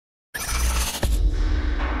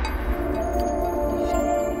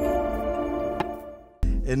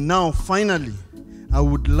And now, finally, I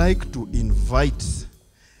would like to invite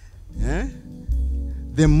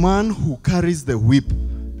the man who carries the whip.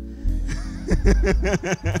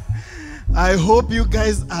 I hope you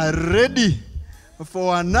guys are ready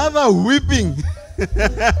for another whipping.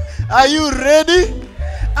 Are you ready?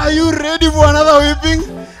 Are you ready for another whipping?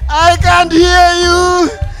 I can't hear you.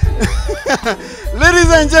 Ladies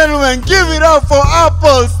and gentlemen, give it up for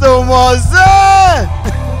Apples to Moses.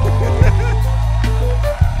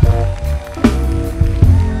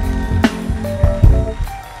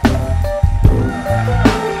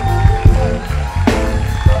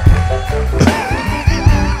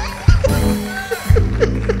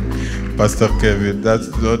 Pastor Kevin, that's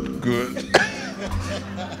not good.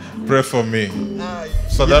 Pray for me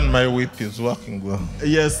so that my whip is working well.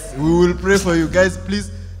 Yes, we will pray for you. Guys,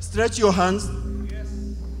 please stretch your hands.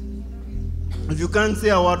 If you can't say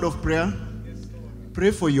a word of prayer,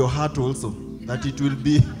 pray for your heart also, that it will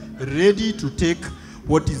be ready to take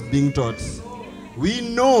what is being taught. We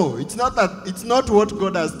know it's not what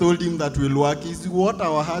God has told him that will work, it's what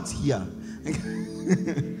our hearts hear.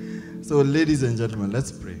 So, ladies and gentlemen,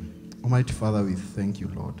 let's pray. Almighty Father, we thank you,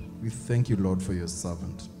 Lord. We thank you, Lord, for your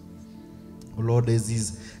servant. Oh, Lord, as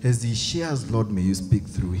he shares, Lord, may you speak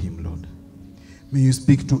through him, Lord. May you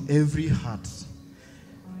speak to every heart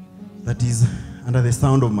that is under the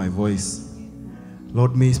sound of my voice.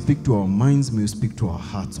 Lord, may you speak to our minds, may you speak to our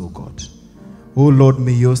hearts, oh God. Oh, Lord,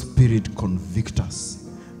 may your spirit convict us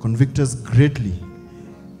greatly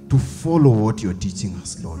to follow what you're teaching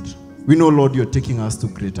us, Lord. We know, Lord, you're taking us to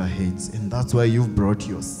greater heights, and that's why you've brought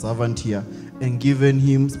your servant here and given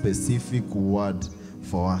him specific word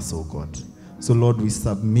for us, oh God. So, Lord, we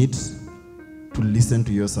submit to listen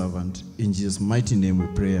to your servant. In Jesus' mighty name we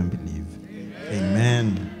pray and believe.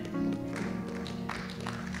 Amen.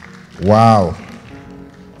 Wow.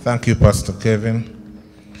 Thank you, Pastor Kevin.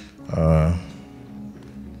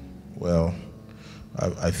 Well,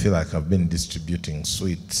 I feel like I've been distributing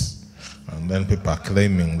sweets. And then people are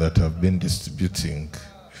claiming that I've been distributing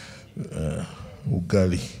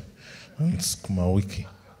ugali and sukuma wiki.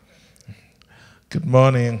 Good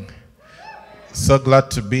morning. So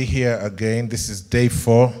glad to be here again. This is day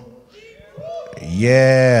 4.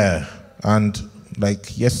 Yeah. And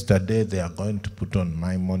like yesterday, they are going to put on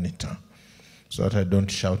my monitor so that I don't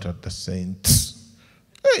shout at the saints.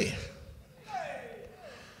 Hey.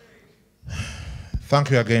 Thank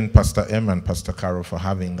you again, Pastor M and Pastor Carol, for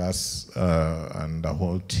having us and the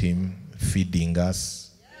whole team feeding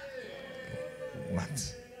us.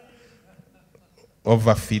 What?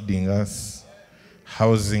 Overfeeding us,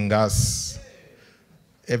 housing us,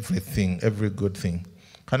 everything, every good thing.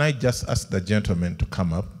 Can I just ask the gentleman to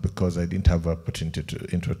come up, because I didn't have an opportunity to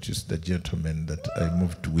introduce the gentleman that I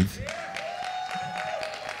moved with.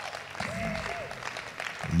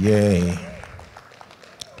 Yay.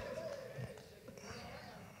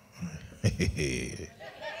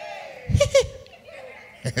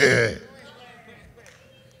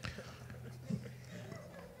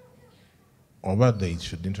 Or what they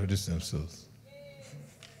should introduce themselves.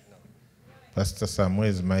 Pastor Samuel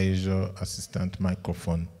is my usual assistant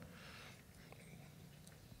microphone.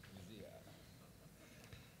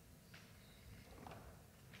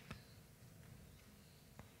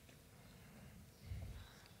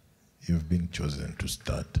 You've been chosen to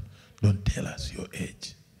start. Don't tell us your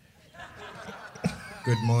age.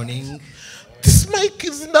 Good morning. This mic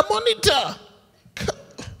is in the monitor.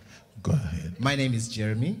 Go ahead. My name is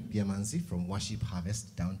Jeremy Biamanzi from Worship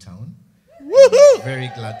Harvest downtown. Woohoo! Very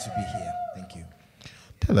glad to be here. Thank you.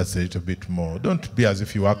 Tell us a little bit more. Don't be as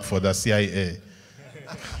if you work for the CIA.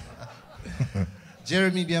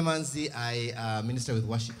 Jeremy Biamanzi, I minister with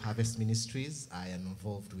Worship Harvest Ministries. I am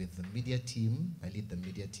involved with the media team. I lead the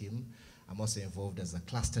media team. I'm also involved as a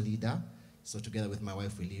cluster leader. So together with my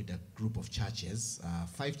wife, we lead a group of churches,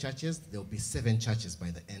 5 churches. There'll be 7 churches by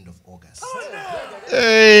the end of August.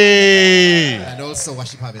 Hey! And also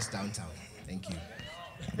Worship Harvest Downtown. Thank you.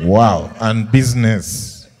 Wow. And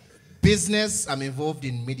business? Business, I'm involved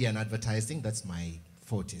in media and advertising. That's my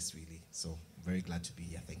fortes, really. So very glad to be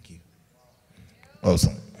here. Thank you.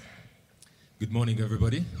 Awesome. Good morning,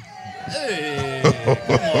 everybody. Hey!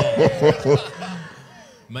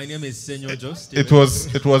 My name is Senor Jost. It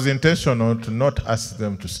was intentional to not ask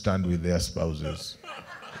them to stand with their spouses,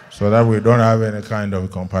 so that we don't have any kind of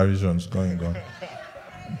comparisons going on.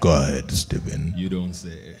 Go ahead, Stephen. You don't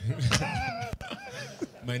say.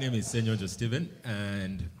 My name is Senor Jost Stephen,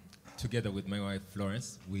 and together with my wife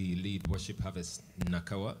Florence, we lead Worship Harvest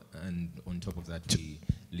Nakawa, and on top of that, we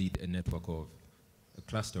lead a network of a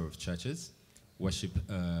cluster of churches. Worship,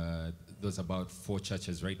 there's about 4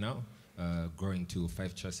 churches right now. growing to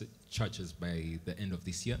 5 churches by the end of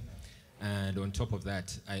this year. And on top of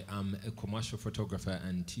that, I am a commercial photographer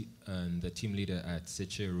and the team leader at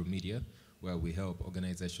Secheru Media, where we help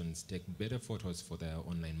organizations take better photos for their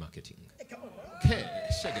online marketing. Hey, come on, okay,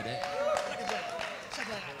 check it out.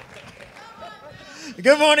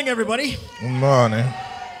 Good morning, everybody. Good morning.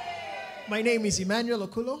 My name is Emmanuel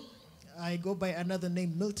Okulo. I go by another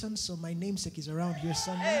name, Milton, so my namesake is around here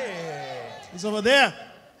somewhere. Hey. It's over there.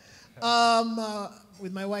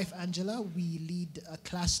 With my wife, Angela, we lead a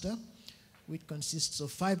cluster which consists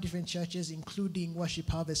of 5 different churches, including Worship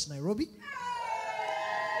Harvest Nairobi.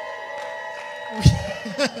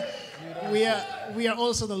 We are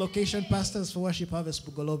also the location pastors for Worship Harvest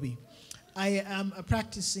Bugolobi. I am a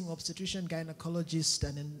practicing obstetrician, gynecologist,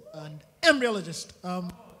 and embryologist.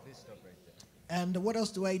 And what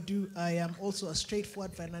else do? I am also a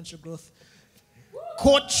straightforward financial growth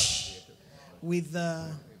coach with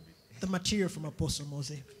the material from Apostle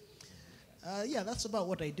Moses. Yeah, that's about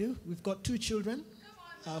what I do. We've got 2 children.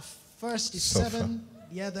 First is 7,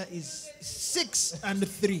 the other is 6 and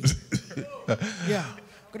 3. Yeah.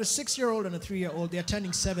 I've got a 6-year-old and a 3-year-old. They're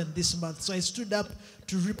turning 7 this month. So I stood up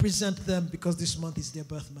to represent them because this month is their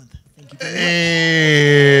birth month. Thank you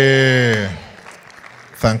very much.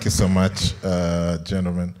 Thank you so much,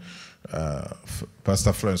 gentlemen.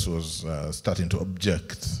 Pastor Florence was starting to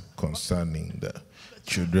object concerning the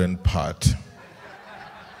children part.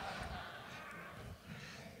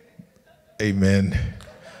 Amen.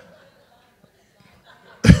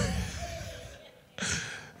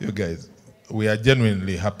 You guys, we are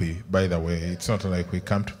genuinely happy, by the way. It's not like we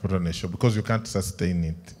come to put on a show because you can't sustain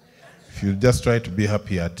it. If you just try to be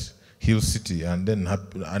happy at Hill City and then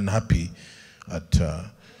unhappy at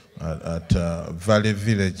Valley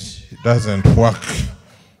Village, it doesn't work.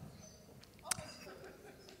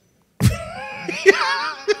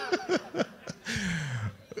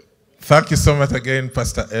 Thank you so much again,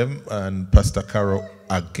 Pastor M and Pastor Carol,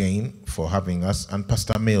 again for having us, and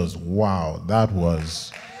Pastor Mills. Wow, that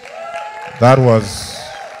was God.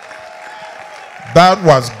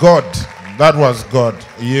 That was God.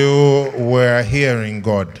 You were hearing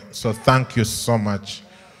God. So thank you so much.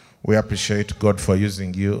 We appreciate God for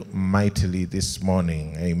using you mightily this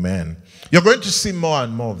morning. Amen. You're going to see more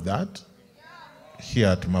and more of that here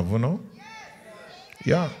at Mavuno.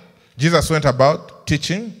 Yeah. Jesus went about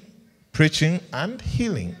teaching, preaching, and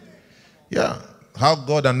healing. Yeah. How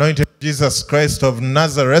God anointed Jesus Christ of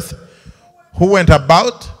Nazareth, who went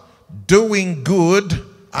about doing good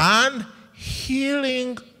and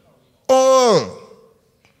healing all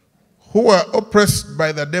who were oppressed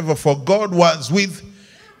by the devil, for God was with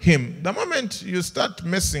him. The moment you start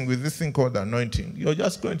messing with this thing called anointing, you're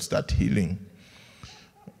just going to start healing.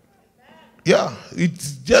 Yeah,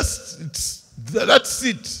 that's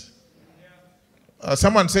it.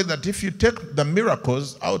 Someone said that if you take the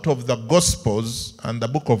miracles out of the Gospels and the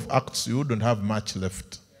book of Acts, you wouldn't have much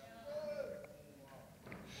left.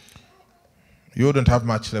 You wouldn't have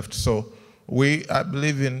much left. So I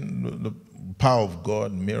believe in the power of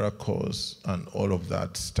God, miracles, and all of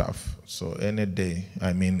that stuff. So any day,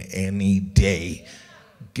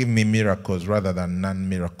 give me miracles rather than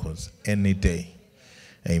non-miracles. Any day.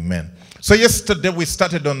 Amen. So yesterday we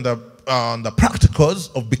started on the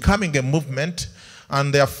practicals of becoming a movement.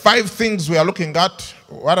 And there are 5 things we are looking at.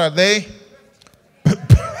 What are they?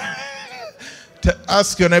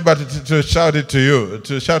 Ask your neighbor to shout it to you,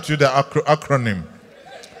 to shout you the acronym.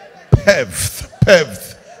 PEVT.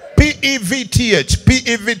 PEVT. P-E-V-T-H.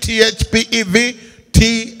 P-E-V-T-H.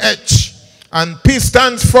 P-E-V-T-H. And P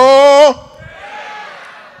stands for?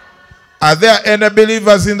 Are there any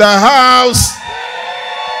believers in the house?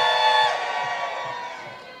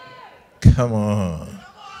 Come on.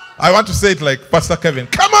 I want to say it like Pastor Kevin.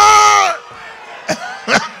 Come on!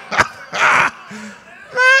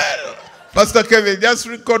 Pastor Kevin, just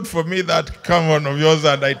record for me that come on of yours,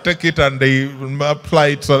 and I take it and they apply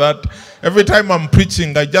it so that every time I'm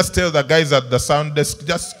preaching, I just tell the guys at the sound desk,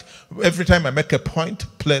 just every time I make a point,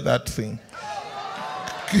 play that thing.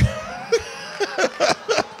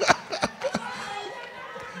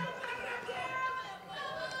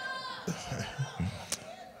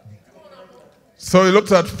 So we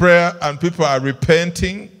looked at prayer and people are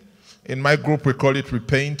repenting. In my group, we call it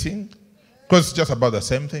repenting because it's just about the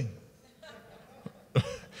same thing.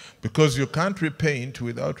 Because you can't repent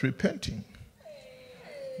without repenting.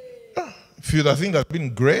 If the thing has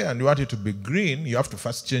been gray and you want it to be green, you have to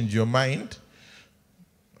first change your mind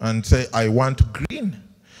and say, I want green.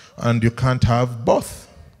 And you can't have both.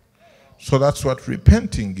 So that's what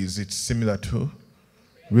repenting is. It's similar to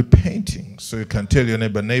repenting. So you can tell your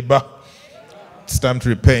neighbor, it's time to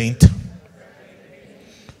repent.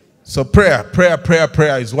 So prayer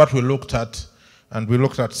is what we looked at. And we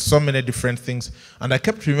looked at so many different things. And I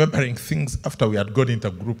kept remembering things after we had gone into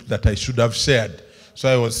a group that I should have shared. So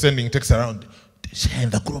I was sending texts around. Share in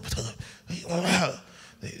the group.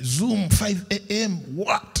 Zoom 5 a.m.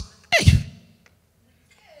 What? Hey.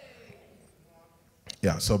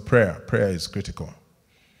 Yeah, so prayer is critical.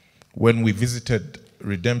 When we visited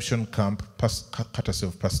Redemption Camp, courtesy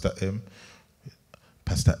of Pastor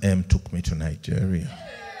M took me to Nigeria.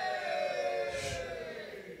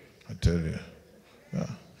 I tell you. Yeah.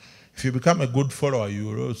 If you become a good follower, you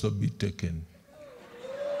will also be taken.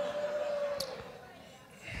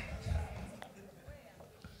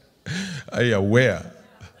 Are you aware?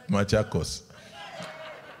 Machakos.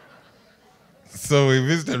 So we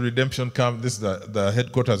visited Redemption Camp. This is the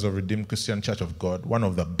headquarters of Redeemed Christian Church of God, one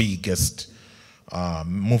of the biggest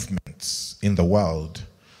movements in the world,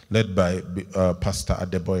 led by Pastor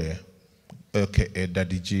Adeboye, aka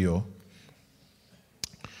Daddy Gio.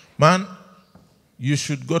 Man, you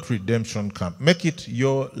should go to Redemption Camp. Make it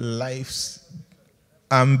your life's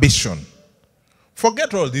ambition.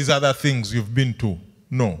 Forget all these other things you've been to.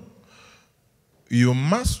 No. You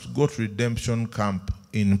must go to Redemption Camp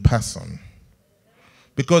in person.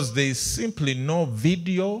 Because there is simply no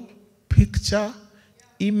video, picture,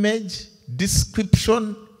 image,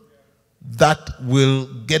 description that will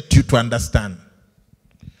get you to understand.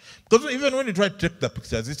 Because even when you try to take the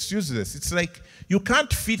pictures, it's useless. It's like you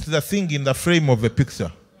can't fit the thing in the frame of a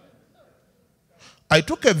picture. I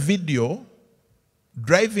took a video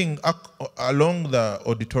driving along the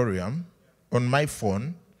auditorium on my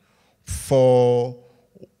phone for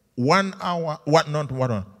 1 hour,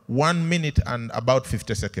 1 minute and about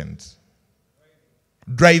 50 seconds.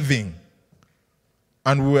 Driving.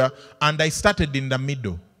 And I started in the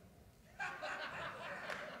middle.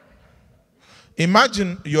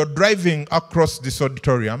 Imagine you're driving across this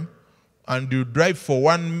auditorium and you drive for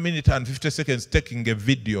 1 minute and 50 seconds taking a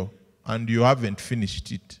video and you haven't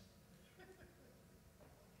finished it.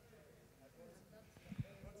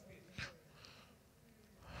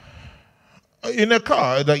 In a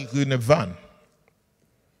car, like in a van.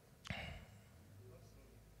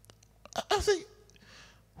 I think,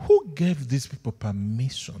 who gave these people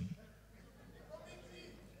permission?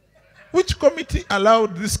 Which committee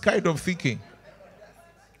allowed this kind of thinking?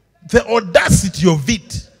 The audacity of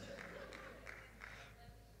it.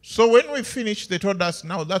 So when we finished, they told us,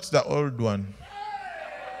 now that's the old one.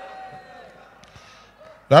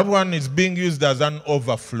 That one is being used as an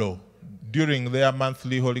overflow during their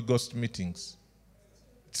monthly Holy Ghost meetings.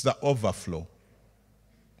 It's the overflow.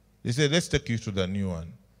 They said, let's take you to the new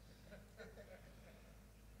one,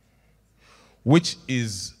 which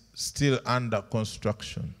is still under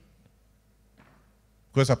construction.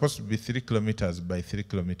 Because it's supposed to be 3 kilometers by 3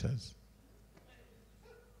 kilometers.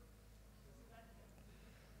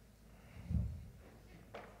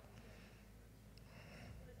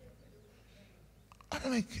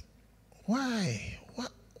 I'm like, why? Why?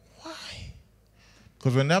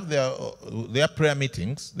 Because when they have their prayer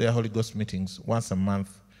meetings, their Holy Ghost meetings, once a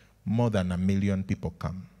month, more than 1 million people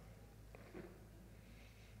come.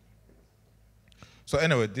 So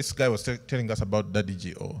anyway, this guy was telling us about Daddy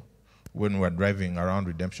Gio when we were driving around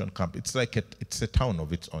Redemption Camp. It's like it's a town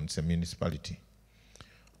of its own, it's a municipality.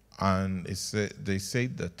 And they say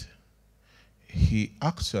that he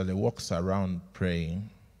actually walks around praying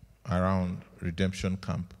around Redemption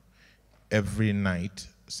Camp every night,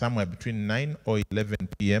 somewhere between 9 or 11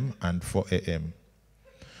 p.m. and 4 a.m.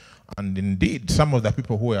 And indeed, some of the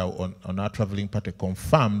people who were on our traveling party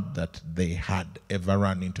confirmed that they had ever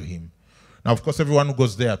run into him. Now, of course, everyone who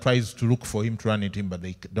goes there tries to look for him to run into him, but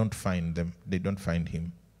they don't find them. They don't find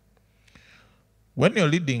him. When you're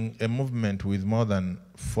leading a movement with more than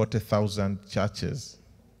 40,000 churches,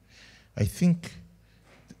 I think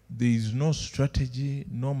there is no strategy,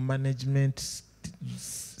 no management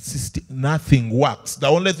system, nothing works. The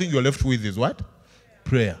only thing you're left with is what?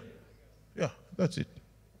 Prayer. Yeah, that's it.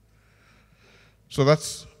 So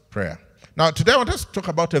that's prayer. Now, today I want us to talk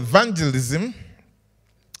about evangelism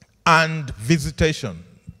and visitation,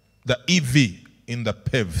 the EV in the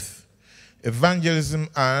PEV. Evangelism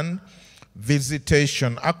and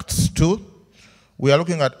visitation. Acts 2. We are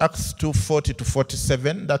looking at Acts 2:40 to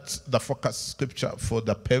 47. That's the focus scripture for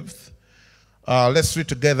the PEV. Let's read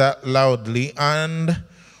together loudly. And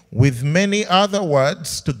with many other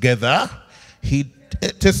words together, he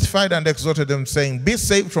testified and exhorted them, saying, be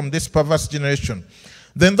saved from this perverse generation.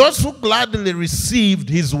 Then those who gladly received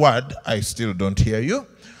his word, I still don't hear you,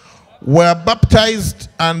 were baptized,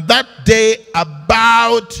 and that day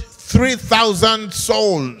about 3,000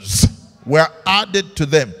 souls were added to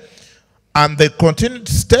them. And they continued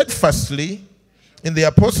steadfastly in the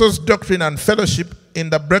apostles' doctrine and fellowship, in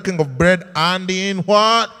the breaking of bread, and in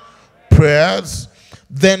what? Prayers.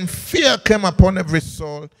 Then fear came upon every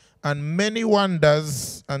soul, and many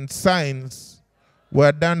wonders and signs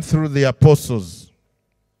were done through the apostles.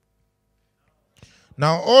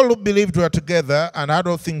 Now all who believed were together and had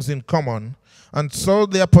all things in common, and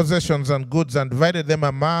sold their possessions and goods, and divided them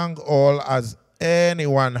among all as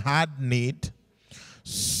anyone had need.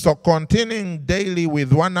 So continuing daily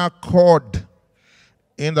with one accord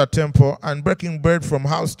in the temple, and breaking bread from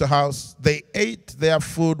house to house, they ate their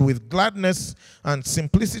food with gladness and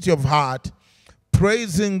simplicity of heart,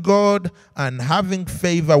 praising God and having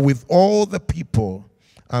favor with all the people.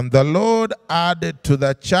 And the Lord added to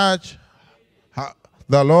the church,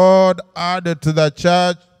 the Lord added to the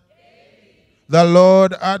church, the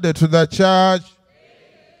Lord added to the church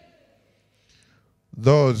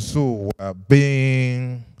those who were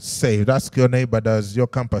being saved. Ask your neighbor, does your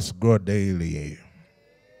campus grow daily?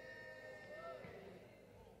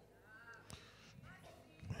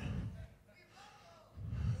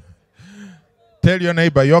 Tell your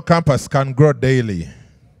neighbor, your campus can grow daily.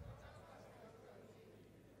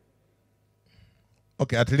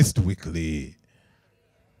 Okay, at least weekly.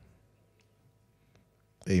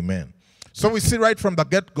 Amen. So we see right from the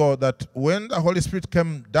get-go that when the Holy Spirit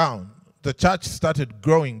came down, the church started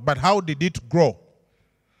growing. But how did it grow?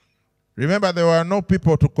 Remember, there were no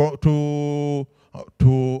people to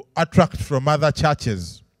attract from other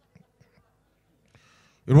churches.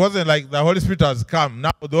 It wasn't like the Holy Spirit has come.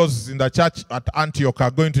 Now those in the church at Antioch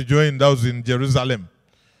are going to join those in Jerusalem.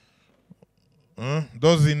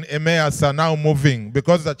 Those in Emmaus are now moving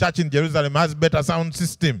because the church in Jerusalem has better sound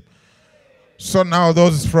system. So now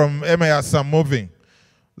those from Emmaus are moving.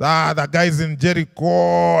 The guys in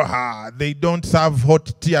Jericho, they don't serve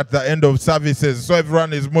hot tea at the end of services. So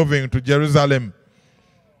everyone is moving to Jerusalem.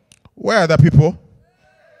 Where are the people?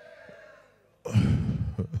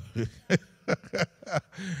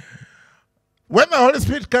 When the Holy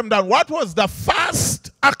Spirit came down, what was the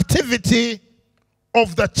first activity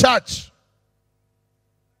of the church?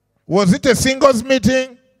 Was it a singles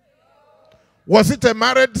meeting? Was it a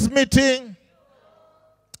marriage meeting?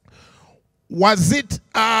 Was it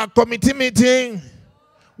a committee meeting?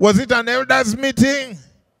 Was it an elders meeting?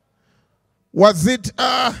 Was it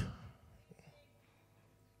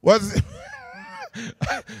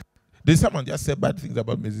did someone just say bad things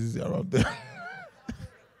about Mrs. around there?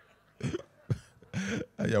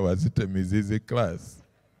 Yeah, was it a Mrs. class?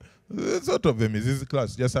 Sort of a Mrs.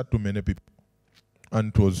 class, just had too many people.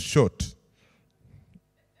 And it was short.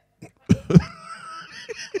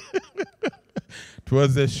 It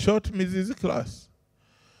was a short Mrs. class.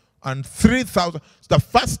 And 3,000. The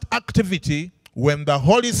first activity when the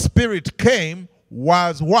Holy Spirit came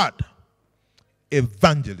was what?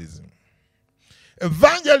 Evangelism.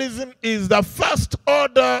 Evangelism is the first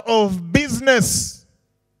order of business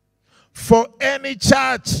for any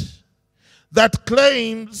church that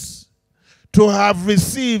claims to have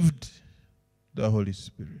received the Holy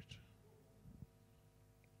Spirit.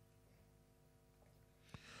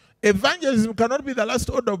 Evangelism cannot be the last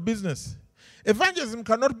order of business. Evangelism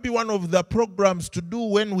cannot be one of the programs to do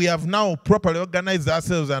when we have now properly organized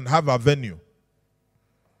ourselves and have a venue.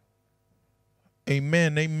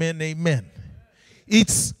 Amen, amen, amen.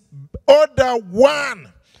 It's order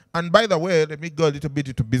one. And by the way, let me go a little bit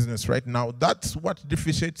into business right now. That's what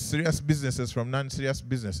differentiates serious businesses from non-serious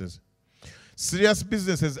businesses. Serious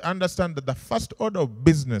businesses understand that the first order of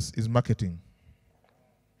business is marketing.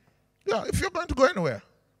 Yeah, if you're going to go anywhere,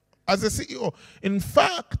 as a CEO. In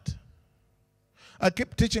fact, I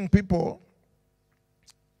keep teaching people,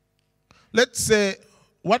 let's say,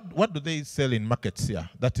 what do they sell in markets here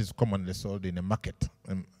that is commonly sold in a market,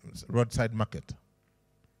 roadside market?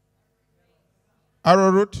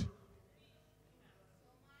 Arrowroot?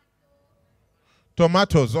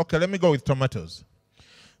 Tomatoes. Okay, let me go with tomatoes.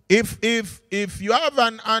 If you have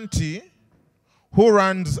an auntie who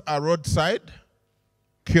runs a roadside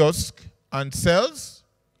kiosk and sells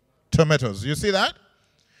tomatoes, you see that?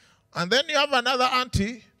 And then you have another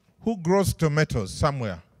auntie who grows tomatoes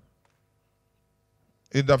somewhere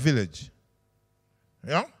in the village.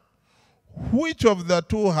 Yeah? Which of the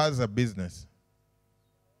two has a business?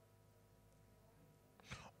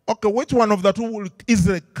 Okay, which one of the two will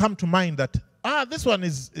easily come to mind that, this one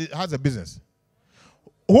has a business?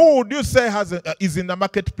 Who would you say is in the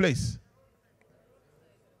marketplace?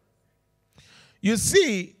 You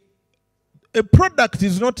see, a product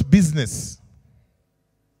is not business.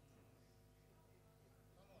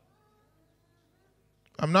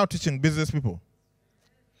 I'm now teaching business people.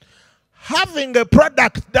 Having a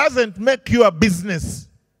product doesn't make you a business.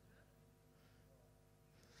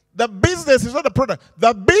 The business is not the product.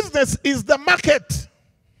 The business is the market.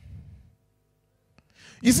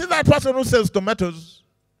 You see that person who sells tomatoes?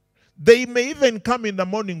 They may even come in the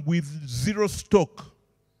morning with zero stock.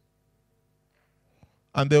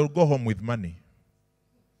 And they'll go home with money.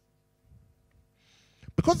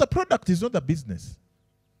 Because the product is not the business.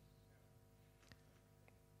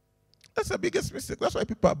 That's the biggest mistake. That's why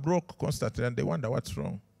people are broke constantly and they wonder what's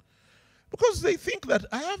wrong. Because they think that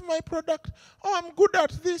I have my product. Oh, I'm good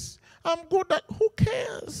at this. I'm good at... Who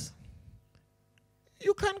cares?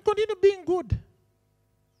 You can continue being good.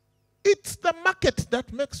 It's the market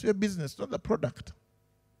that makes your business, not the product.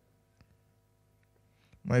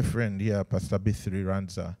 My friend here, Pastor B3,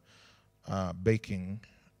 runs a baking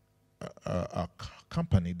a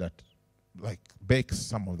company that bakes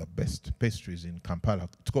some of the best pastries in Kampala.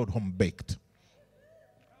 It's called Home Baked.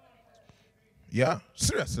 Yeah,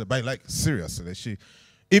 seriously, seriously.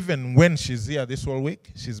 Even when she's here this whole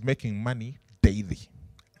week, she's making money daily.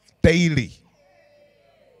 Daily.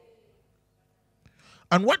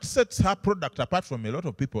 And what sets her product apart from a lot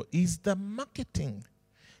of people is the marketing.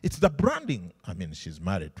 It's the branding. I mean, she's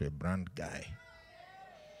married to a brand guy.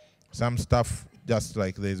 Some stuff, just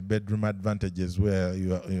like there's bedroom advantages where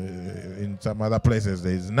you are, in some other places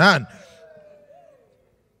there is none.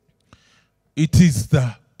 It is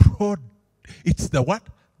the product. It's the what?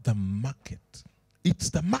 The market. It's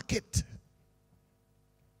the market.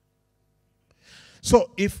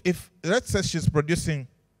 So if let's say she's producing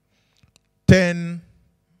 10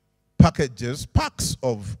 packs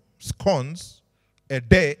of scones a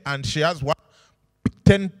day, and she has what?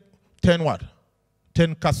 10 what?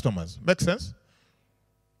 10 customers. Make sense?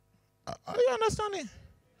 Are you understanding?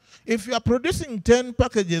 If you are producing 10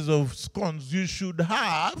 packages of scones, you should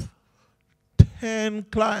have 10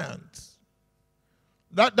 clients.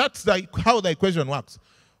 That's how the equation works.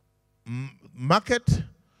 Market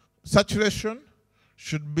saturation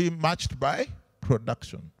should be matched by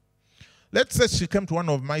production. Let's say she came to one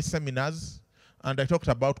of my seminars and I talked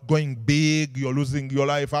about going big, you're losing your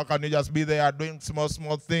life. How can you just be there doing small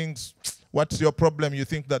things? What's your problem? You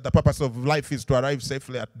think that the purpose of life is to arrive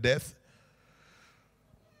safely at death?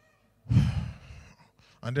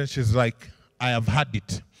 And then she's like, I have had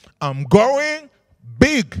it. I'm going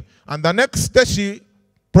big. And the next day she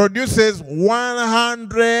produces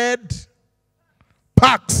 100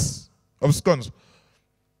 packs of scones.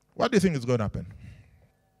 What do you think is going to happen?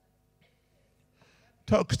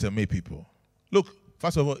 Talk to me, people. Look,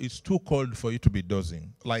 first of all, it's too cold for you to be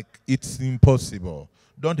dozing. Like, it's impossible.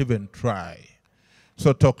 Don't even try.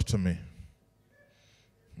 So talk to me.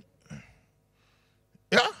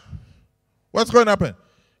 Yeah? What's going to happen?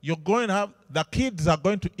 You're going to have, the kids are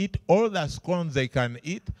going to eat all the scones they can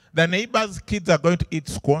eat. The neighbors' kids are going to eat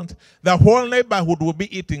scones. The whole neighborhood will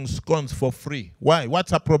be eating scones for free. Why?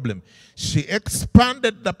 What's her problem? She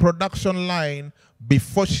expanded the production line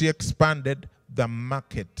before she expanded the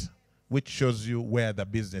market, which shows you where the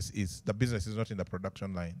business is. The business is not in the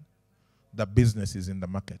production line. The business is in the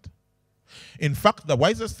market. In fact, the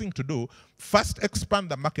wisest thing to do, first expand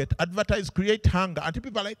the market, advertise, create hunger, until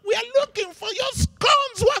people are like, we are looking for your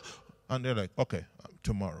scones. And they're like, okay,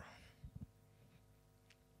 tomorrow.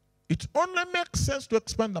 It only makes sense to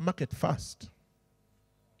expand the market first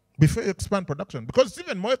before you expand production, because it's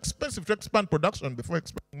even more expensive to expand production before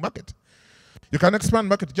expanding market. You can expand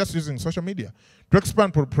market just using social media. To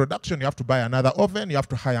expand production, you have to buy another oven, you have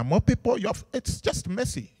to hire more people, it's just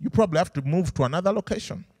messy. You probably have to move to another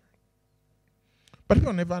location. But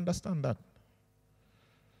people never understand that.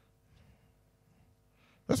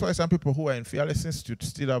 That's why some people who are in Fearless Institute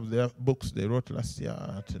still have their books they wrote last year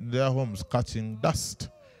at their homes catching dust.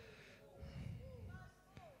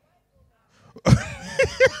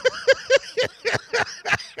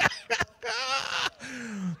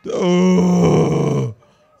 Oh,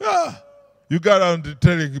 yeah. You got around to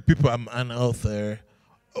telling people I'm an author.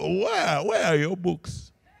 Where are your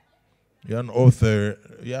books? You're an author.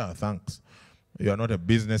 Yeah, thanks. You're not a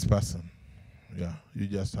business person. Yeah, you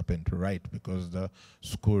just happen to write because the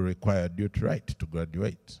school required you to write to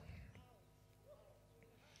graduate.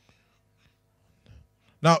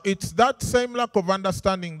 Now, it's that same lack of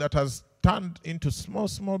understanding that has turned into small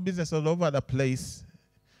businesses all over the place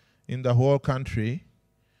in the whole country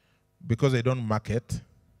because they don't market.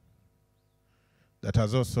 That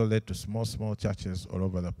has also led to small churches all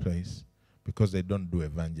over the place because they don't do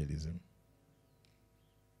evangelism.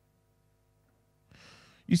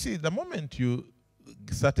 You see, the moment you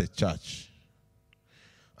start a church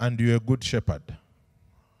and you're a good shepherd,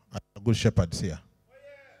 are there good shepherds here?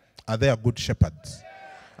 Are there good shepherds?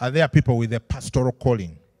 Are there people with a pastoral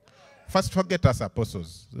calling? First, forget us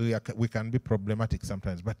apostles. We can be problematic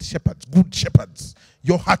sometimes, but shepherds, good shepherds,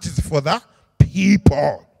 your heart is for the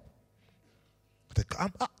people.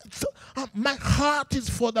 My heart is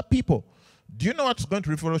for the people. Do you know what's going to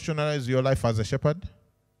revolutionize your life as a shepherd?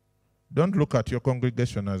 Don't look at your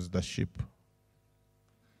congregation as the sheep.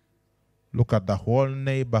 Look at the whole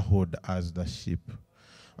neighborhood as the sheep.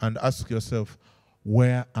 And ask yourself,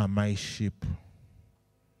 where are my sheep?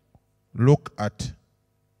 Look at,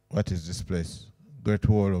 what is this place? Great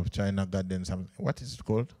Wall of China Gardens. What is it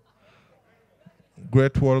called?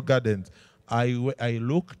 Great Wall Gardens. I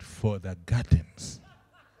looked for the gardens.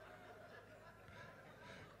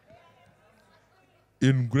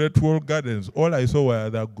 In Great Wall Gardens, all I saw were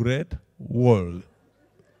the great walls.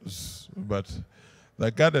 But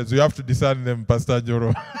the gardens, you have to discern them, Pastor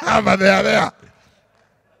Njoro. But they are there.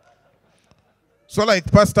 So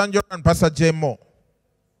like Pastor Njoro and Pastor Jemo,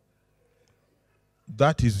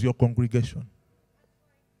 that is your congregation.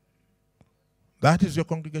 That is your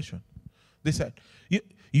congregation. They said,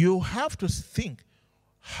 you have to think,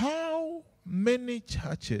 how many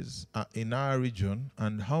churches are in our region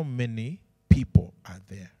and how many people are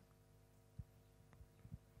there?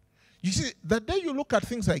 You see, the day you look at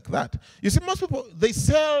things like that, you see, most people, they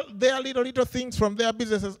sell their little things from their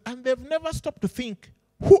businesses and they've never stopped to think,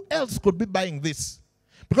 who else could be buying this?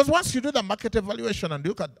 Because once you do the market evaluation and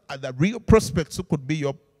look at the real prospects who could be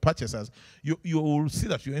your purchasers, you will see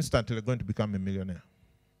that you're instantly going to become a millionaire.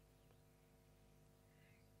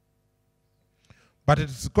 But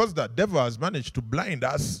it's because the devil has managed to blind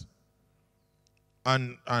us,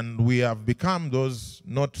 and we have become those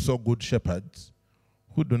not so good shepherds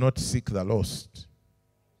who do not seek the lost.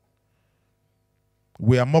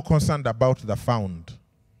 We are more concerned about the found.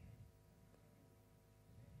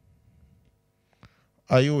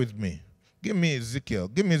 Are you with me? Give me Ezekiel.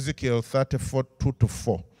 Give me Ezekiel 34,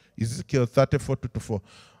 2-4. Ezekiel 34, 2-4.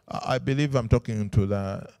 I believe I'm talking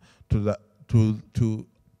to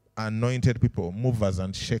anointed people, movers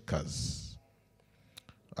and shakers.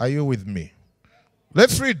 Are you with me?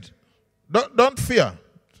 Let's read. Don't fear.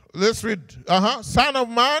 Let's read. Son of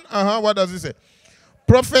man. What does it say?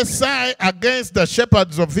 Prophesy against the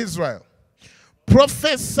shepherds of Israel.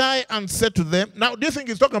 Prophesy and say to them. Now, do you think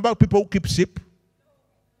he's talking about people who keep sheep?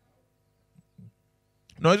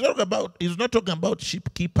 No, he's not talking about sheep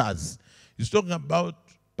keepers. He's talking about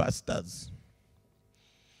pastors.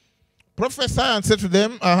 Prophesy and say to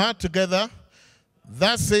them, together,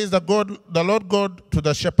 thus says the Lord God to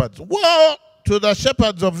the shepherds. Woe to the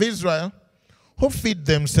shepherds of Israel who feed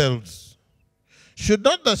themselves. Should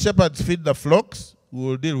not the shepherds feed the flocks? We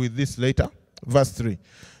will deal with this later. Verse 3.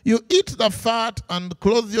 You eat the fat and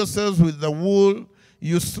clothe yourselves with the wool.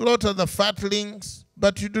 You slaughter the fatlings,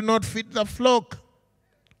 but you do not feed the flock.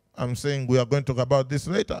 I'm saying we are going to talk about this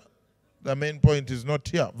later. The main point is not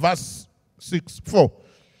here. Verse 4.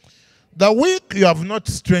 The weak you have not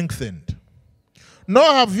strengthened, nor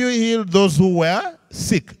have you healed those who were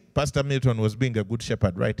sick. Pastor Milton was being a good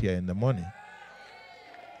shepherd right here in the morning.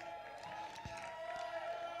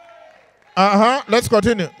 Let's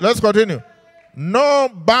continue. Nor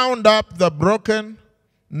bound up the broken,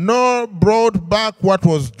 nor brought back what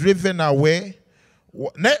was driven away.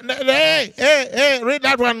 Hey, read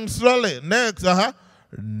that one slowly. Next,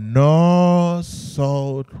 nor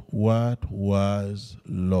sought what was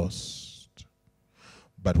lost,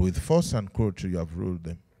 but with force and cruelty you have ruled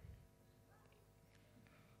them.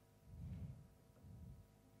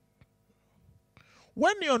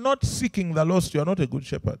 When you're not seeking the lost, you're not a good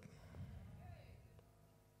shepherd.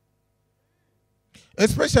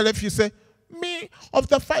 Especially if you say, me, of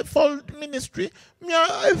the fivefold ministry,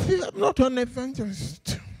 I'm not an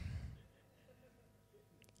evangelist.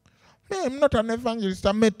 Me, I'm not an evangelist,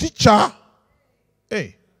 I'm a teacher.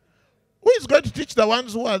 Hey, who is going to teach the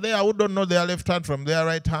ones who are there who don't know their left hand from their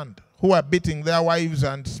right hand, who are beating their wives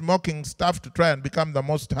and smoking stuff to try and become the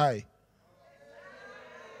most high?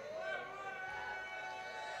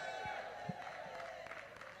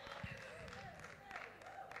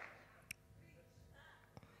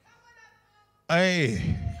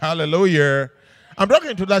 Hey, hallelujah. I'm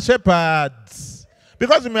talking to the shepherds.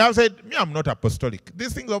 Because you may have said, me, I'm not apostolic.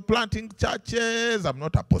 These things of planting churches, I'm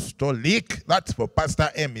not apostolic. That's for Pastor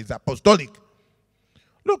M, is apostolic.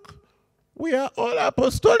 Look, we are all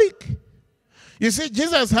apostolic. You see,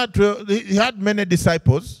 Jesus he had many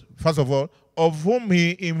disciples, first of all, of whom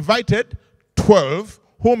he invited 12,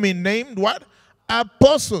 whom he named what?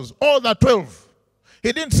 Apostles, all the 12.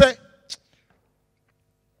 He didn't say,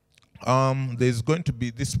 there's going to be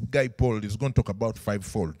this guy Paul is going to talk about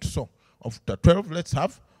fivefold. So of the 12, let's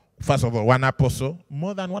have First of all, one apostle.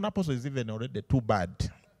 More than one apostle is even already too bad.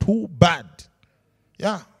 Too bad.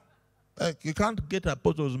 Yeah. Like you can't get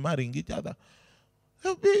apostles marrying each other.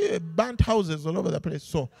 There'll be burnt houses all over the place.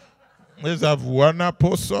 So let's have one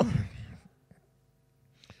apostle,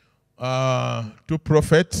 2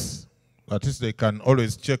 prophets. At least they can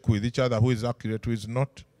always check with each other who is accurate, who is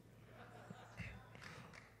not.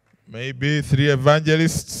 Maybe 3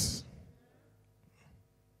 evangelists.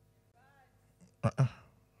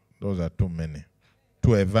 Those are too many.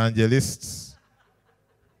 2 evangelists.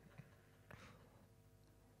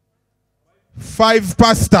 5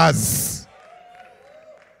 pastors.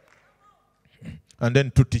 And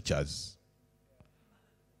then 2 teachers.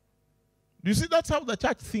 Do you see that's how the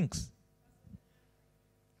church thinks?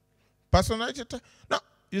 Personality. Now,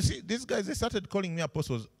 you see, these guys, they started calling me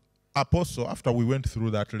apostle after we went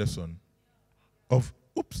through that lesson of,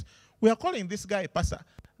 oops, we are calling this guy pastor.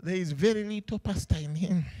 There is very little pastor in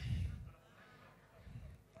him.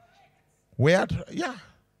 Yeah.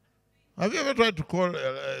 Have you ever tried to call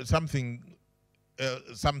something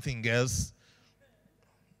else?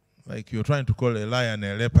 Like you're trying to call a lion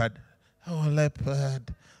a leopard. Oh,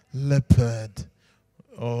 leopard.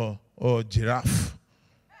 Oh, giraffe.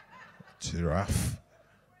 Giraffe.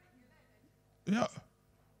 Yeah.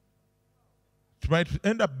 You might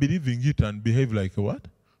end up believing it and behave like a what?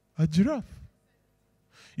 A giraffe.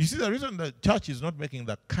 You see, the reason the church is not making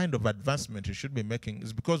the kind of advancement it should be making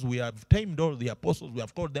is because we have tamed all the apostles, we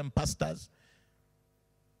have called them pastors.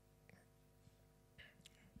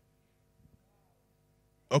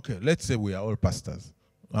 Okay, let's say we are all pastors.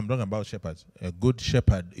 I'm talking about shepherds. A good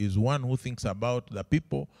shepherd is one who thinks about the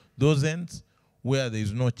people, those ends where there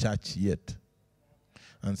is no church yet,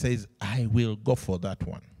 and says, I will go for that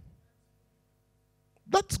one.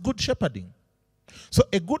 That's good shepherding. So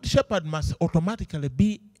a good shepherd must automatically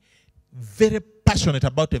be very passionate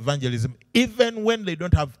about evangelism, even when they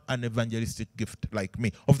don't have an evangelistic gift like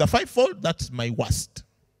me. Of the 5-fold, that's my worst.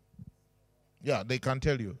 Yeah, they can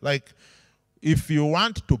tell you. Like, if you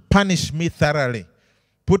want to punish me thoroughly,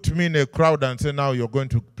 put me in a crowd and say, now you're going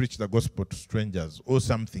to preach the gospel to strangers or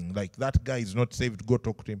something. Like, that guy is not saved, go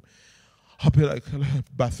talk to him. I'll be like,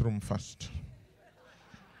 bathroom first.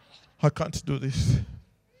 I can't do this.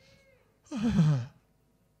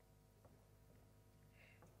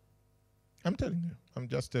 I'm telling you. I'm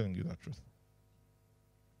just telling you the truth.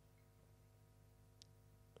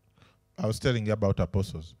 I was telling you about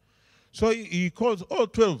apostles. So he calls all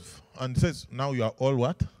 12 and says, now you are all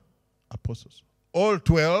what? Apostles. All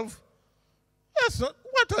 12? That's not,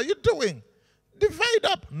 what are you doing? Divide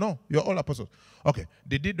up. No, you're all apostles. Okay,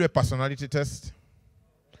 did he do a personality test?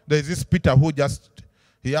 There's this Peter who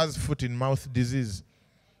he has foot in mouth disease.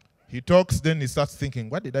 He talks, then he starts thinking,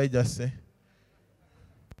 what did I just say?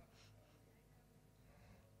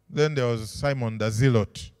 Then there was Simon the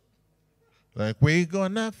Zealot. Like, we're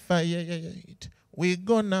gonna fight. We're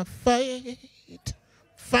gonna fight.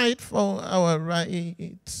 Fight for our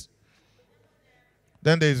rights.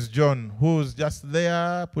 Then there's John, who's just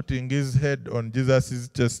there putting his head on Jesus'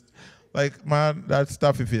 chest. Like, man, that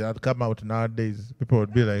stuff, if it had come out nowadays, people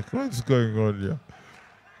would be like, what's going on here?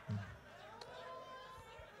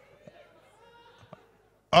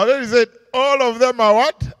 And then he said, all of them are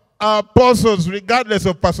what? Apostles, regardless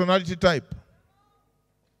of personality type.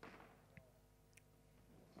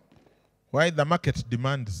 Why? The market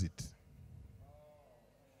demands it.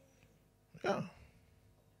 Yeah.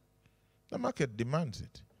 The market demands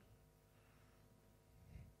it.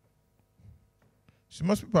 See,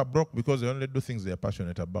 most people are broke because they only do things they are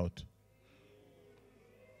passionate about.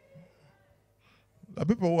 The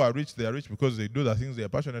people who are rich, they are rich because they do the things they are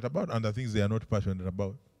passionate about and the things they are not passionate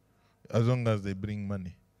about, as long as they bring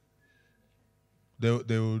money. They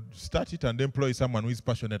will start it and employ someone who is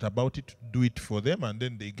passionate about it, do it for them, and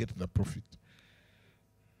then they get the profit.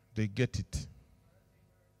 They get it.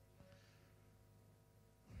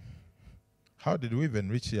 How did we even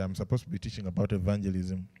reach here? I'm supposed to be teaching about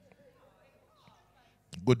evangelism.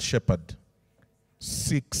 Good shepherd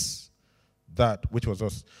seeks that which was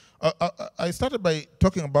us. I started by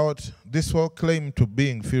talking about this whole claim to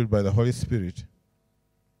being filled by the Holy Spirit.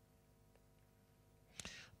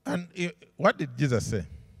 And what did Jesus say?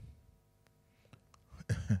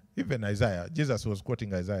 Even Isaiah. Jesus was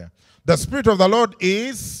quoting Isaiah. The Spirit of the Lord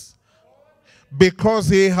is because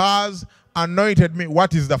he has anointed me.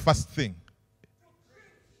 What is the first thing?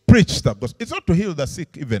 Preach the gospel. It's not to heal the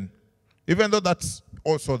sick even though that's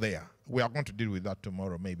also there. We are going to deal with that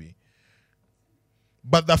tomorrow maybe.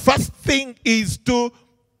 But the first thing is to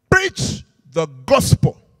preach the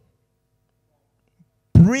gospel.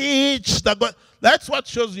 Preach the gospel. That's what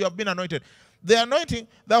shows you have been anointed. The anointing,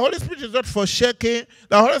 the Holy Spirit is not for shaking.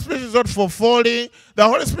 The Holy Spirit is not for falling. The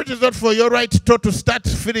Holy Spirit is not for your right toe to start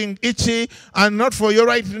feeling itchy and not for your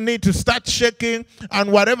right knee to start shaking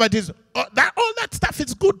and whatever it is. All that stuff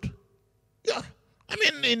is good. Yeah. I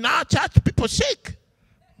mean, in our church, people shake.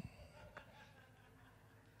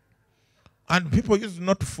 And people used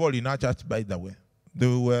not to fall in our church, by the way. They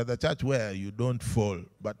were the church where you don't fall.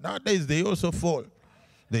 But nowadays, they also fall.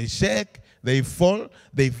 They shake, they fall,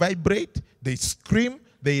 they vibrate, they scream,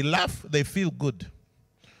 they laugh, they feel good.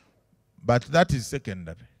 But that is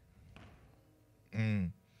secondary.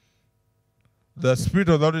 The Spirit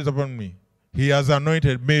of the Lord is upon me. He has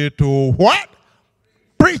anointed me to what?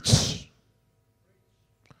 Preach.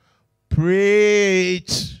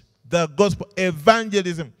 Preach the gospel.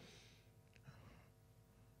 Evangelism.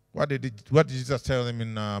 What did Jesus tell them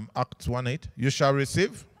in Acts 1:8? You shall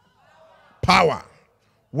receive power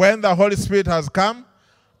when the Holy Spirit has come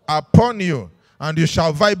upon you, and you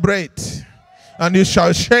shall vibrate, and you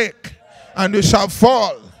shall shake, and you shall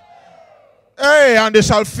fall. Hey, and you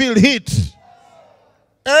shall feel heat.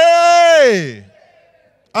 Hey,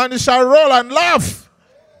 and you shall roll and laugh.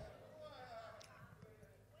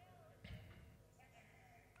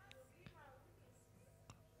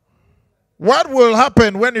 What will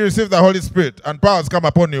happen when you receive the Holy Spirit and power has come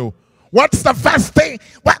upon you? What's the first thing?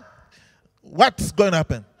 What's going to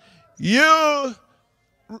happen? No.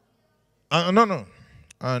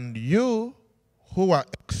 And you who are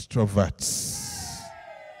extroverts,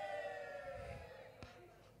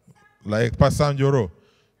 like Pastor Njoro,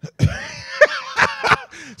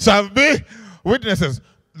 shall be witnesses.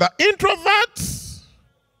 The introverts,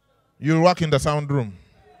 you'll work in the sound room.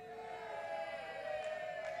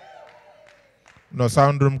 No,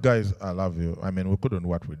 sound room guys, I love you. I mean, we couldn't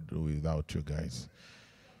what we do without you guys.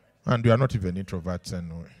 And we are not even introverts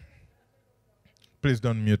anyway. Please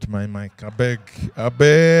don't mute my mic. I beg. I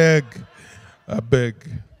beg. I beg.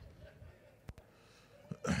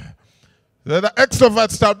 The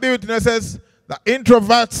extroverts shall be witnesses. The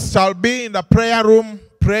introverts shall be in the prayer room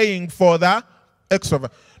praying for the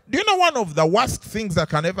extrovert. Do you know one of the worst things that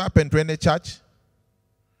can ever happen to any church?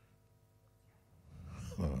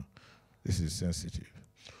 This is sensitive.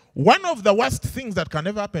 One of the worst things that can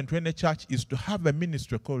ever happen to any church is to have a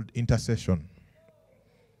ministry called intercession.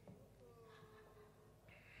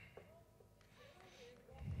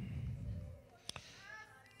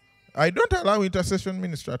 I don't allow intercession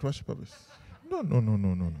ministry at Worship Service.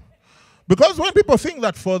 No. Because when people think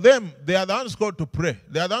that for them, they are the ones called to pray,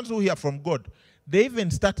 they are the ones who hear from God, they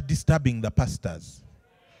even start disturbing the pastors.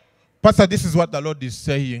 Pastor, this is what the Lord is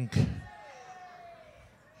saying.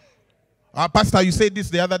 Pastor, you said this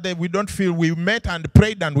the other day. We don't feel, we met and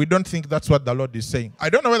prayed and we don't think that's what the Lord is saying. I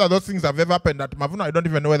don't know whether those things have ever happened at Mavuno. I don't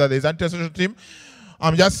even know whether there's an intercession team.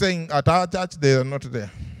 I'm just saying at our church, they are not there.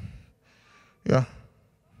 Yeah.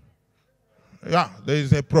 Yeah, there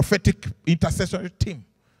is a prophetic intercessory team.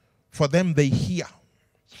 For them, they hear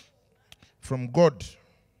from God.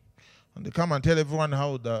 And they come and tell everyone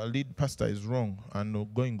how the lead pastor is wrong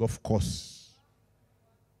and going off course.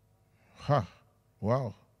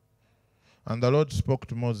 Wow. And the Lord spoke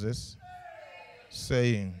to Moses,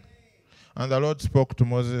 saying, and the Lord spoke to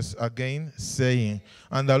Moses again, saying,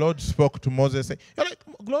 and the Lord spoke to Moses, saying, you're like,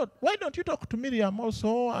 Lord, why don't you talk to Miriam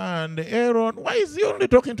also and Aaron? Why is he only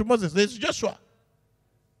talking to Moses? There's Joshua.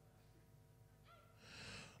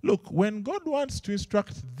 Look, when God wants to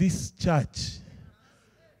instruct this church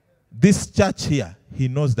here, he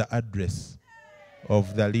knows the address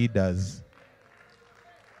of the leaders.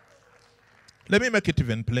 Let me make it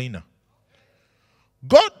even plainer.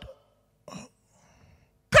 God, can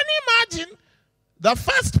you imagine the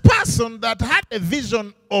first person that had a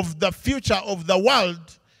vision of the future of the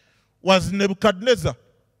world was Nebuchadnezzar,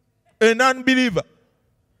 an unbeliever.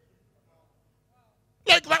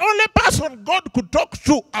 Like the only person God could talk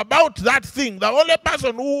to about that thing, the only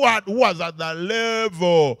person who was at the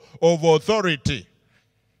level of authority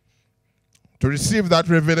to receive that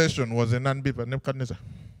revelation was an unbeliever, Nebuchadnezzar.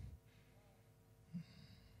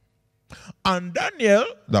 And Daniel,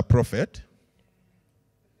 the prophet,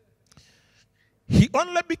 he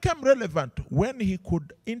only became relevant when he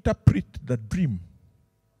could interpret the dream.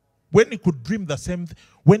 When he could dream the same,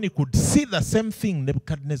 when he could see the same thing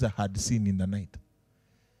Nebuchadnezzar had seen in the night.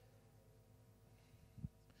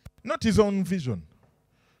 Not his own vision.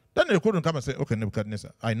 Daniel couldn't come and say, okay,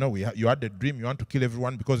 Nebuchadnezzar, I know you had a dream, you want to kill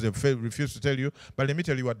everyone because they refused to tell you, but let me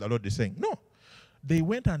tell you what the Lord is saying. No. They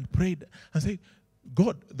went and prayed and said,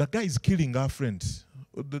 God, the guy is killing our friends,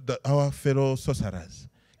 our fellow sorcerers.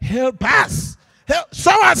 Help us.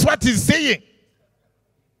 Show us what he's saying.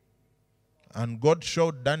 And God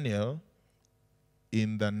showed Daniel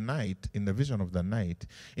in the night, in the vision of the night.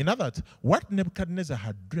 In other words, what Nebuchadnezzar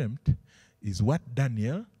had dreamt is what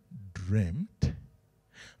Daniel dreamt.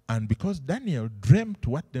 And because Daniel dreamt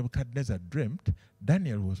what Nebuchadnezzar dreamt,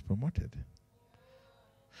 Daniel was promoted.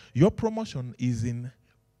 Your promotion is in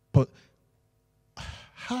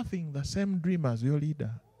having the same dream as your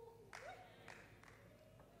leader.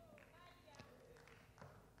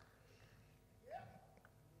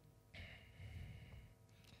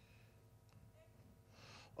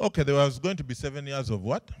 Okay, there was going to be 7 years of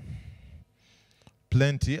what?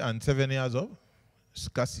 Plenty, and 7 years of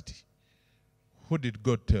scarcity. Who did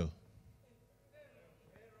God tell?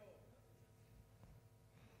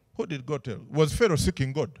 Who did God tell? Was Pharaoh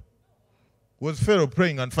seeking God? Was Pharaoh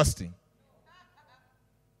praying and fasting?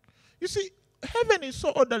 You see, heaven is so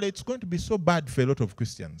orderly, it's going to be so bad for a lot of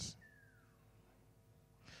Christians.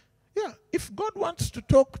 Yeah, if God wants to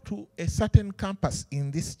talk to a certain campus in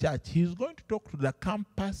this church, he's going to talk to the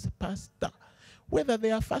campus pastor, whether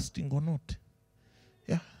they are fasting or not.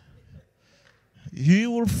 Yeah. He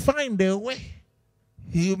will find a way.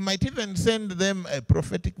 He might even send them a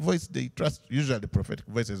prophetic voice. They trust usually prophetic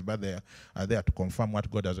voices, but they are there to confirm what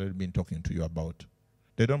God has already been talking to you about.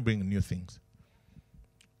 They don't bring new things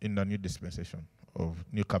in the new dispensation of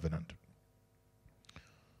new covenant.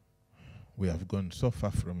 We have gone so far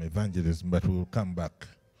from evangelism, but we will come back.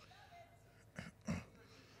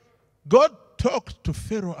 God talked to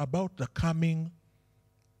Pharaoh about the coming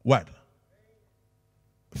what?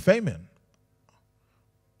 Famine.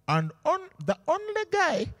 And the only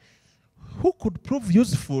guy who could prove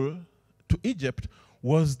useful to Egypt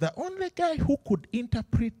was the only guy who could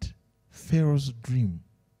interpret Pharaoh's dream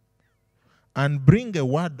and bring a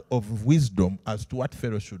word of wisdom as to what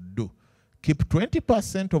Pharaoh should do. Keep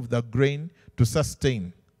 20% of the grain to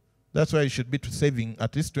sustain. That's why you should be saving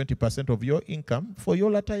at least 20% of your income for your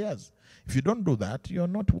latter years. If you don't do that, you're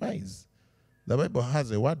not wise. The Bible has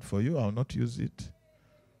a word for you. I'll not use it.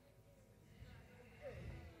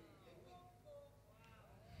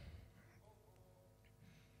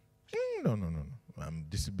 No. I'm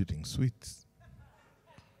distributing sweets.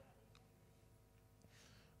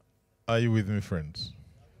 Are you with me, friends?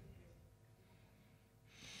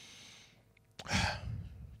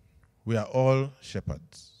 We are all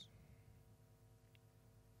shepherds.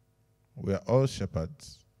 We are all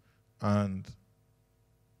shepherds. And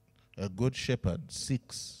a good shepherd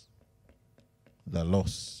seeks the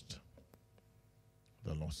lost.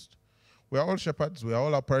 The lost. We are all shepherds. We are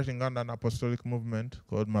all operating under an apostolic movement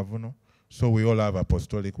called Mavuno. So we all have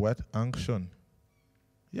apostolic what? Unction.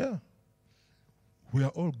 Yeah. We are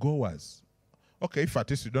all goers. Okay, if at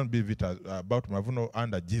least you don't believe it about Mavuno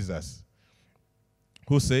under Jesus,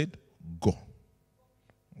 who said, go.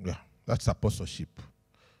 Yeah, that's apostleship.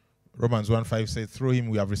 Romans 1:5 says, through him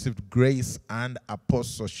we have received grace and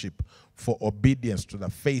apostleship for obedience to the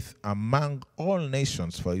faith among all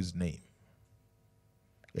nations for his name.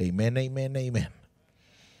 Amen, amen, amen.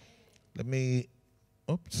 Let me,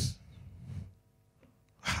 oops.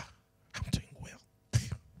 I'm doing well.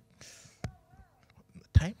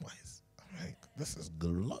 Time-wise, I'm like, this is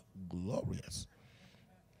glorious.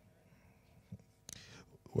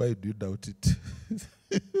 Why do you doubt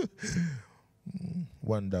it?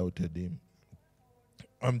 One doubted him.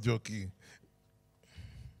 I'm joking.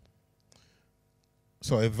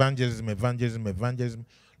 So evangelism.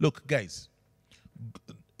 Look, guys,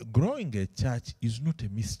 growing a church is not a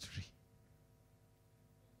mystery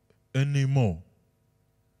anymore.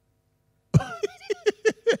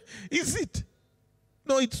 Is it?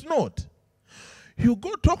 No, it's not. You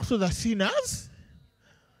go talk to the sinners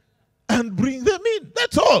and bring them in.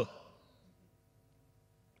 That's all.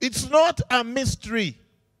 It's not a mystery.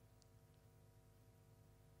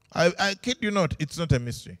 I kid you not, it's not a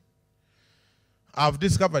mystery. I've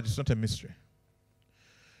discovered it's not a mystery.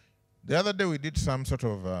 The other day we did some sort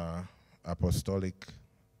of apostolic,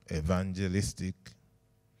 evangelistic,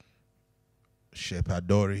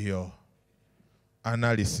 shepherdorial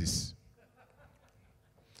analysis.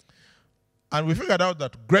 And we figured out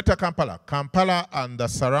that Greater Kampala and the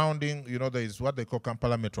surrounding, there is what they call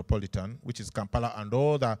Kampala Metropolitan, which is Kampala and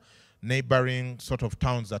all the neighboring sort of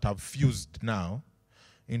towns that have fused now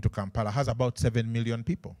into Kampala, has about 7 million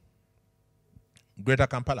people. Greater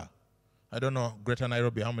Kampala. I don't know Greater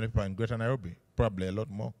Nairobi, how many people are in Greater Nairobi? Probably a lot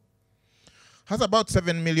more. Has about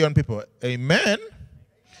 7 million people. Amen.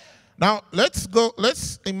 Now, let's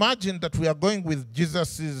imagine that we are going with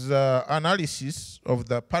Jesus' analysis of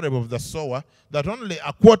the parable of the sower, that only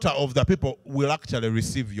a quarter of the people will actually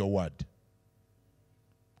receive your word.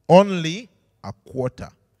 Only a quarter.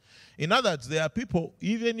 In other words, there are people,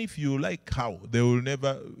 even if you like cow, they will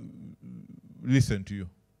never listen to you.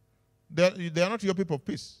 They are not your people of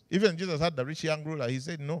peace. Even Jesus had the rich young ruler. He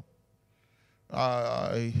said, no,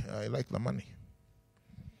 I like the money.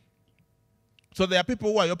 So there are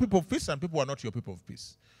people who are your people of peace and people who are not your people of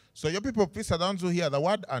peace. So your people of peace are the ones who hear the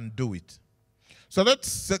word and do it. So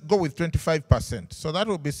let's go with 25%. So that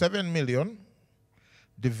will be 7 million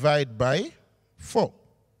divided by 4.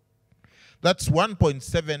 That's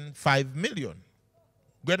 1.75 million.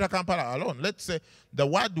 Greater Kampala alone. Let's say the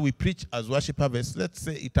word we preach as Worship Harvest, let's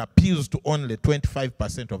say it appeals to only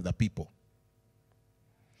 25% of the people.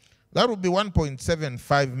 That would be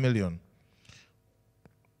 1.75 million.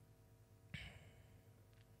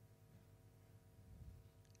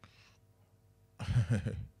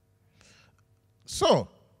 So,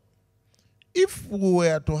 if we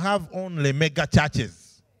were to have only mega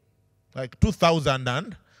churches, like 2,000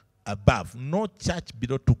 and above, no church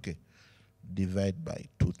below 2K, divide by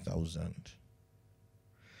 2,000.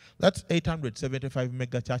 That's 875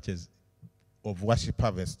 mega churches of Worship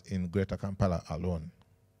Harvest in Greater Kampala alone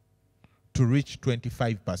to reach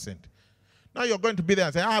 25%. Now you're going to be there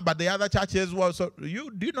and say, but the other churches were so. Do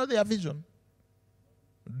you know their vision?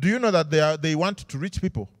 Do you know that they want to reach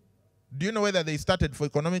people? Do you know whether they started for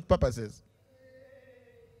economic purposes?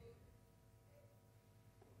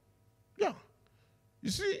 Yeah. You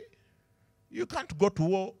see, you can't go to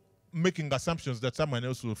war making assumptions that someone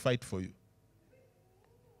else will fight for you.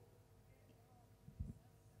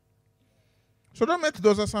 So don't make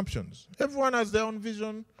those assumptions. Everyone has their own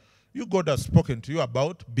vision. God has spoken to you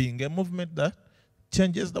about being a movement that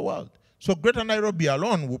changes the world. So Greater Nairobi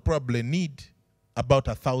alone will probably need about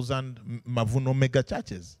 1,000 Mavuno mega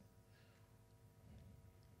churches.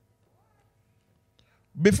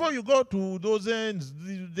 Before you go to those ends,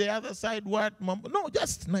 the other side, what? No,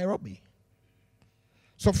 just Nairobi.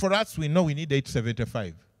 So for us, we know we need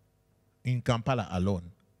 875 in Kampala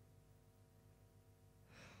alone.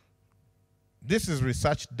 This is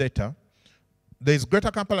research data. There is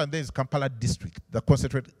Greater Kampala and there is Kampala District. The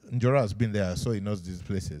concentrated Njora has been there, so he knows these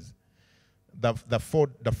places. The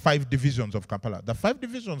 5 divisions of Kampala. The 5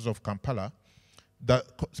 divisions of Kampala, the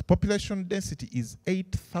population density is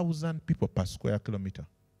 8,000 people per square kilometer.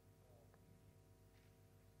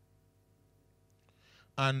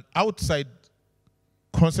 And outside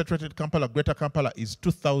concentrated Kampala, Greater Kampala is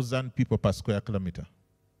 2,000 people per square kilometer.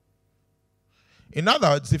 In other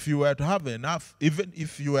words, if you were to have enough, even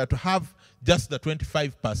if you were to have just the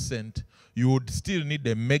 25%, you would still need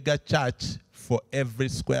a mega church for every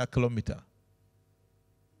square kilometer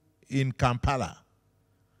in Kampala.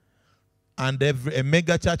 And a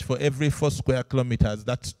mega church for every 4 square kilometers,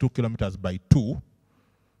 that's 2 kilometers by 2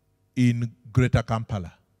 in Greater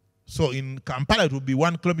Kampala. So in Kampala, it would be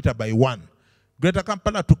 1 kilometer by 1. Greater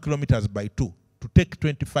Kampala, 2 kilometers by 2 to take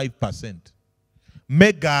 25%.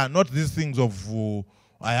 Mega, not these things of,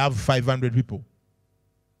 I have 500 people.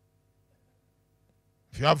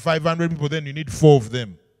 If you have 500 people, then you need 4 of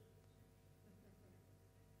them.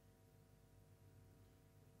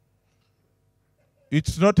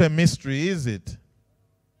 It's not a mystery, is it?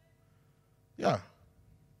 Yeah.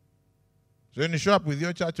 So when you show up with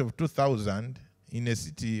your church of 2,000 in a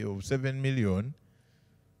city of 7 million,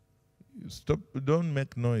 you stop, don't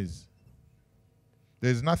make noise.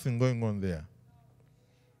 There's nothing going on there.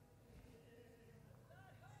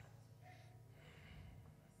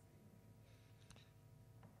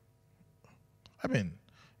 I mean,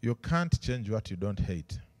 you can't change what you don't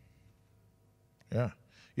hate. Yeah.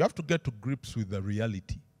 You have to get to grips with the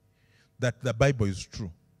reality that the Bible is true.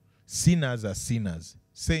 Sinners are sinners.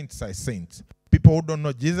 Saints are saints. People who don't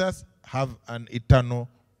know Jesus have an eternal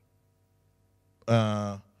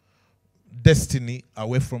destiny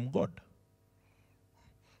away from God.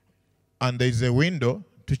 And there is a window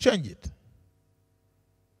to change it.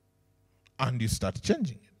 And you start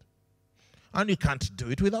changing it. And you can't do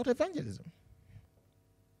it without evangelism.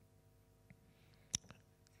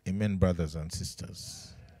 Amen, brothers and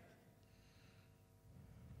sisters.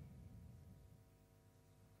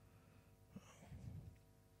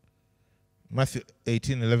 Matthew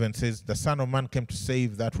 18:11 says, the Son of Man came to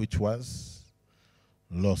save that which was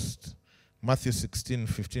lost. Matthew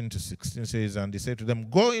 16:15-16 says, and he said to them,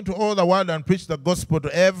 go into all the world and preach the gospel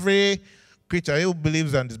to every creature. He who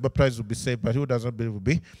believes and is baptized will be saved, but he who does not believe will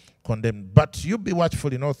be condemned. But you be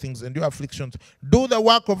watchful in all things, and your afflictions. Do the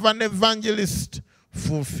work of an evangelist.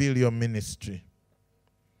 Fulfill your ministry.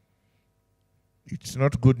 It's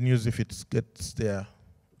not good news if it gets there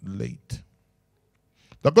late.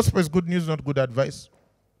 The gospel is good news, not good advice.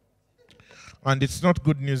 And it's not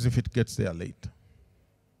good news if it gets there late.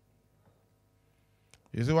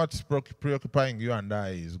 You see what's preoccupying you and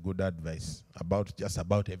I is good advice about just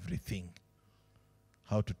about everything.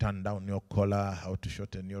 how to turn down your collar, how to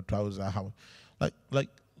shorten your trouser, how, like,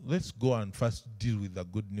 let's go and first deal with the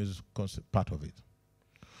good news concept part of it.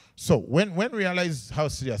 So when we realized how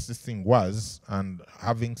serious this thing was, and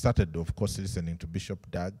having started, of course, listening to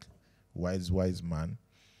Bishop Doug, wise man,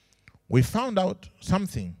 we found out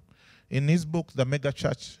something. In his book, The Mega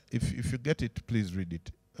Church, if you get it, please read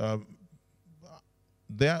it.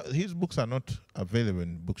 His books are not available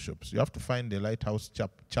in bookshops. You have to find the Lighthouse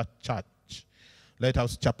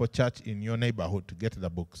Lighthouse Chapel Church in your neighborhood to get the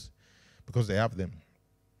books, because they have them.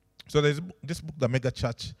 So there's this book, The Mega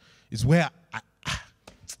Church, is where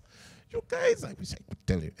you guys, I wish I could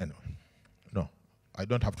tell you. Anyway, no, I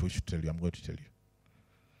don't have to wish to tell you. I'm going to tell you.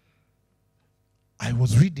 I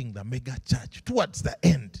was reading The Mega Church towards the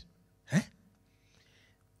end.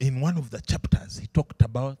 In one of the chapters, he talked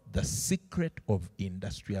about the secret of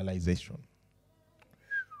industrialization.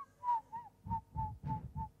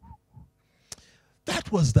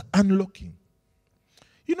 That was the unlocking.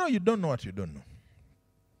 You know, you don't know what you don't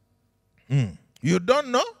know. You don't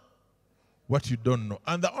know what you don't know.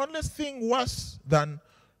 And the only thing worse than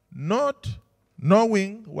not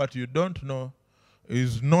knowing what you don't know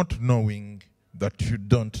is not knowing that you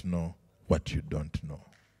don't know what you don't know.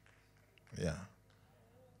 Yeah.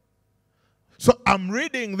 So I'm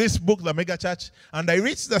reading this book, The Mega Church, and I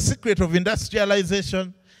reached the secret of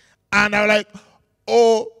industrialization, and I'm like,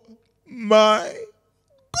 oh my goodness,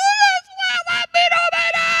 where have I been all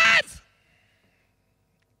my life?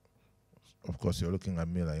 Of course, you're looking at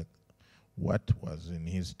me like, what was in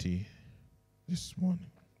his tea this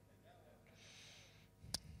morning?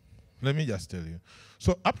 Let me just tell you.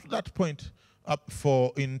 So up to that point,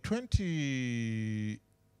 in 2019,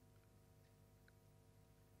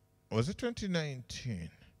 was it 2019?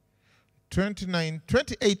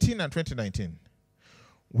 2018 and 2019.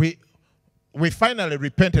 We finally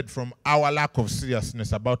repented from our lack of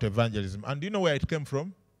seriousness about evangelism. And do you know where it came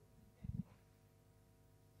from?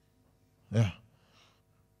 Yeah.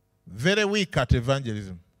 Very weak at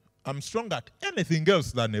evangelism. I'm strong at anything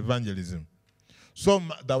else than evangelism. So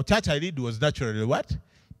the church I did was naturally what?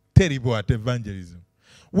 Terrible at evangelism.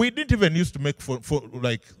 We didn't even used to make for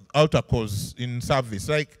like altar calls in service,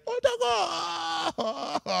 like altar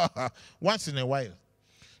call once in a while.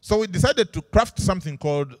 So we decided to craft something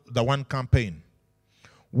called the One Campaign,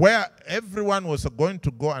 where everyone was going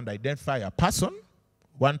to go and identify a person,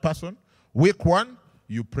 one person. Week 1,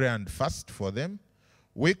 you pray and fast for them.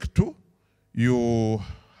 Week 2, you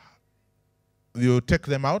take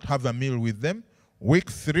them out, have a meal with them. Week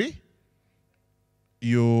 3,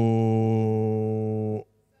 you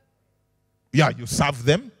serve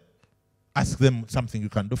them, ask them something you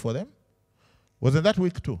can do for them. Was it that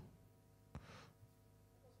week 2?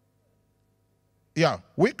 Yeah,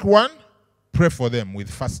 week 1, pray for them with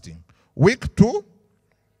fasting. Week 2,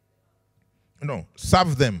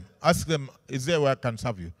 serve them. Ask them, is there where I can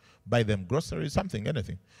serve you? Buy them groceries, something,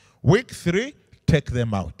 anything. Week 3, take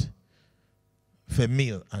them out for a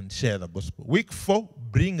meal and share the gospel. Week 4,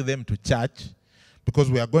 bring them to church,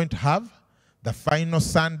 because we are going to have the final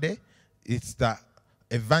Sunday. It's the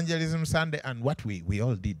evangelism Sunday, and what we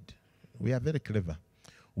all did, we are very clever.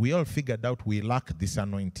 We all figured out we lack this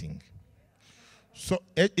anointing. So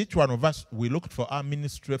each one of us, we looked for our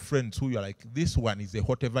ministry friends who are like, this one is a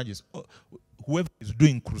hot evangelist. Oh, whoever is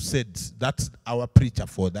doing crusades, that's our preacher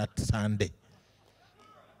for that Sunday.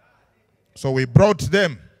 So we brought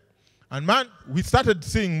them. And man, we started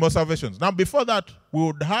seeing more salvations. Now before that, we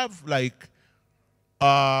would have like,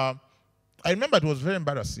 I remember it was very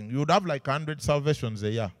embarrassing. You would have like 100 salvations a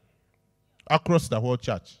year across the whole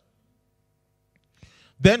church.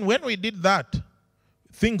 Then when we did that,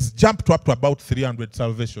 things jumped up to about 300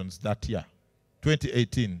 salvations that year,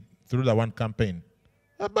 2018, through the One Campaign.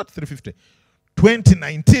 About 350.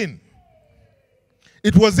 2019,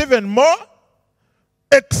 it was even more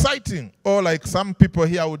exciting, or like some people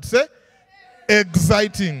here would say,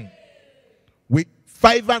 exciting.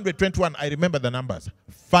 521, I remember the numbers.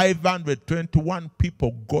 521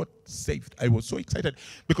 people got saved. I was so excited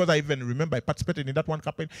because I even remember I participated in that one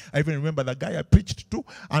campaign. I even remember the guy I preached to,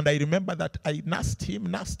 and I remember that I nursed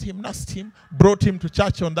him, brought him to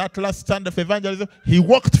church on that last Sunday of evangelism. He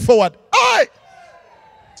walked forward. Aye!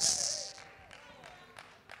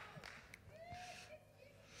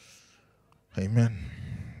 Amen.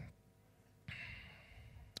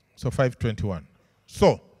 So 521.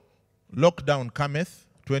 So, lockdown cometh,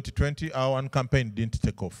 2020, our one campaign didn't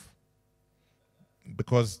take off.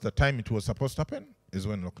 Because the time it was supposed to happen is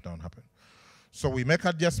when lockdown happened. So we make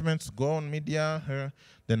adjustments, go on media.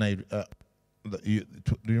 Then do you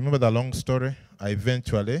remember the long story? I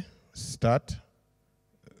eventually start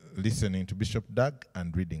listening to Bishop Doug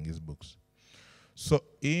and reading his books. So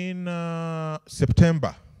in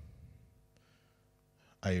September,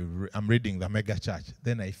 I'm reading the mega church.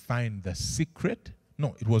 Then I find the secret,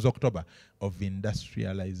 no, it was October, of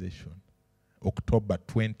industrialization. October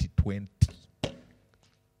 2020.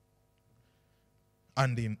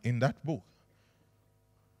 And in that book,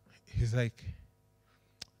 he's like,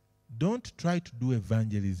 don't try to do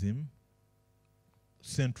evangelism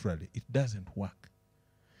centrally. It doesn't work.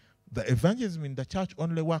 The evangelism in the church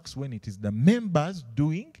only works when it is the members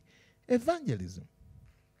doing evangelism.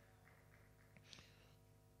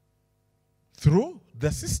 Through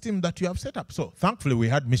the system that you have set up. So thankfully we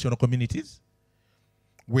had missional communities.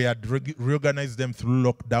 We had reorganized them through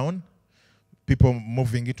lockdown. People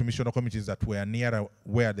moving into missional communities that were nearer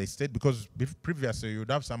where they stayed, because previously you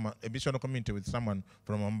would have a missional community with someone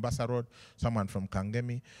from Mombasa Road, someone from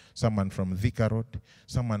Kangemi, someone from Thika Road,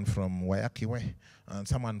 someone from Wayakiwe, and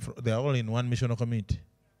someone they're all in one missional community.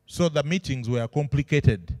 So the meetings were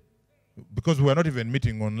complicated because we were not even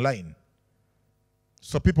meeting online.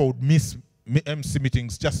 So people would miss MC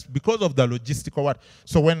meetings just because of the logistical work.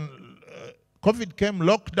 So when COVID came,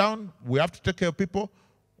 lockdown, we have to take care of people.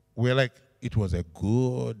 We're like, it was a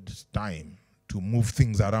good time to move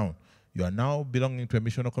things around. You are now belonging to a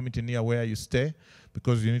missional community near where you stay,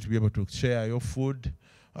 because you need to be able to share your food,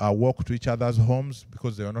 walk to each other's homes,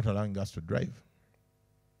 because they are not allowing us to drive.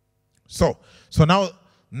 So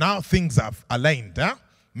now things have aligned. Huh?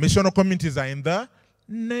 Missional communities are in the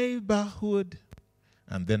neighborhood.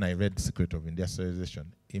 And then I read Secret of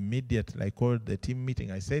Industrialization. Immediately I called the team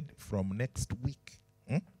meeting. I said, from next week,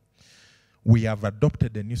 we have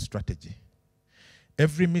adopted a new strategy.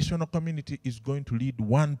 Every missional community is going to lead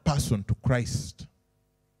one person to Christ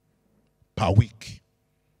per week.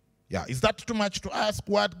 Yeah, is that too much to ask?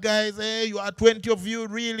 What, guys? Hey, you are 20 of you,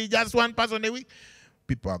 really? Just one person a week?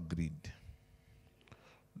 People agreed.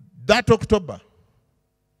 That October,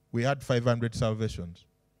 we had 500 salvations.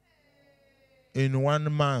 In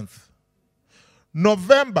 1 month.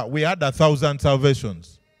 November, we had 1,000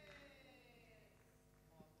 salvations.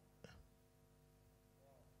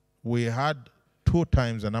 We had 2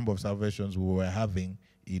 times the number of salvations we were having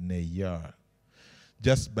in a year.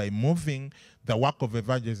 Just by moving the work of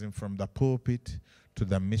evangelism from the pulpit to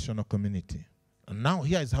the missional community. And now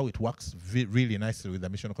here is how it works really nicely with the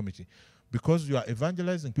missional community. Because you are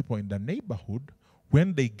evangelizing people in the neighborhood,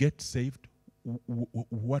 when they get saved,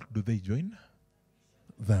 what do they join?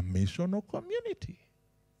 The missional community.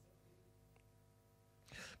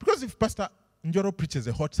 Because if Pastor Njoro preaches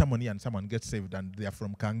a hot sermon here and someone gets saved and they are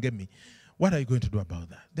from Kangemi, what are you going to do about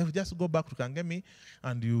that? They will just go back to Kangemi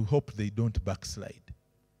and you hope they don't backslide.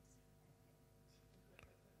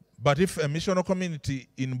 But if a missional community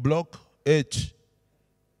in Block H,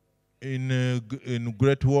 in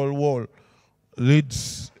Great Wall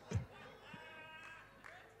leads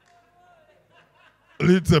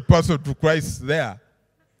a person to Christ there,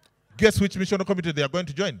 guess which missional community they are going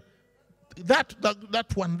to join? That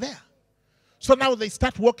one there. So now they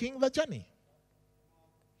start walking the journey.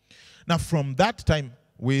 Now from that time,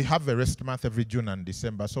 we have a rest month every June and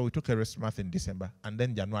December. So we took a rest month in December. And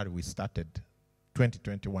then January we started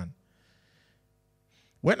 2021.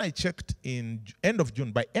 When I checked in end of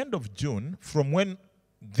June, by end of June, from when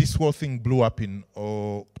this whole thing blew up in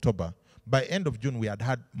October, by end of June we had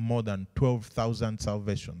had more than 12,000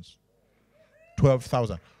 salvations.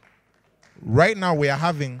 12,000. Right now we are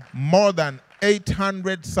having more than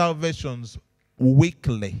 800 salvations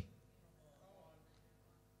weekly.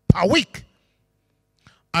 Per week.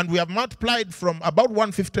 And we have multiplied from about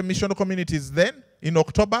 150 missional communities then, in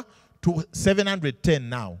October, to 710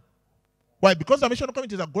 now. Why? Because the missional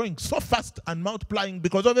communities are growing so fast and multiplying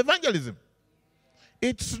because of evangelism.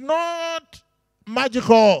 It's not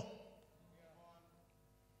magical.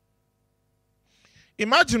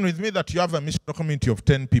 Imagine with me that you have a missional community of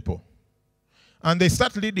 10 people. And they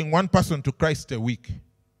start leading one person to Christ a week.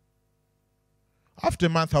 After a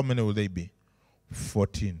month, how many will they be?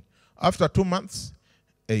 14. After 2 months,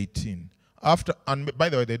 18. And by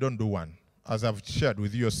the way, they don't do one. As I've shared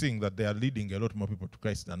with you, you're seeing that they are leading a lot more people to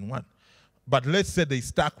Christ than one. But let's say they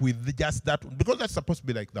start with just that one, because that's supposed to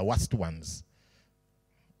be like the worst ones.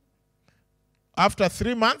 After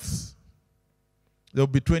 3 months, there will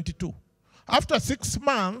be 22. After 6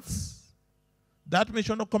 months, that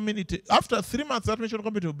missional community, after 3 months, that missional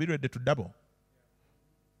community will be ready to double.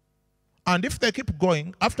 And if they keep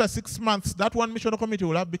going, after 6 months, that one missional community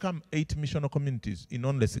will have become 8 missional communities in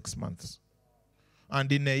only 6 months.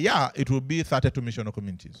 And in a year, it will be 32 missional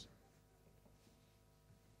communities.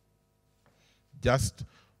 Just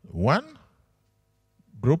one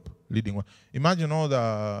group leading one. Imagine all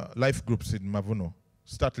the life groups in Mavuno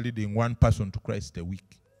start leading one person to Christ a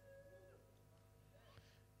week.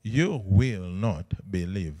 You will not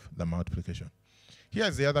believe the multiplication.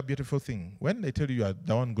 Here's the other beautiful thing. When they tell you are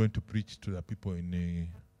the one going to preach to the people in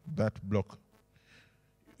that block,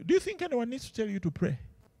 do you think anyone needs to tell you to pray?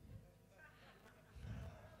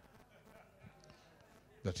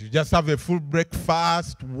 That you just have a full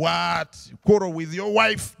breakfast, what? You quarrel with your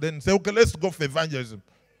wife, then say, okay, let's go for evangelism.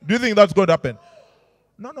 Do you think that's going to happen?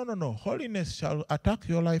 No. Holiness shall attack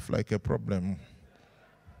your life like a problem.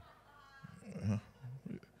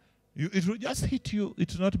 It will just hit you.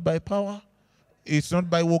 It's not by power. It's not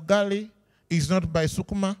by Wogali. It's not by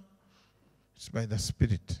Sukuma. It's by the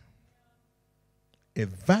Spirit.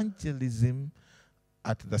 Evangelism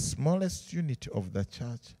at the smallest unit of the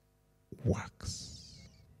church works.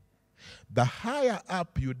 The higher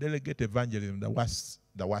up you delegate evangelism, the worse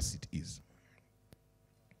it is.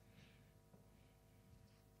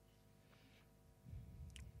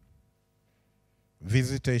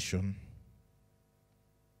 Visitation.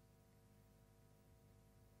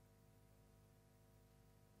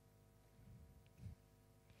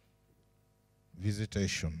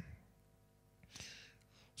 Visitation.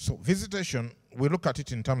 So visitation, we look at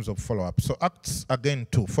it in terms of follow-up. So Acts again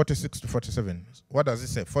 2, 46 to 47. What does it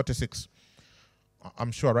say? 46.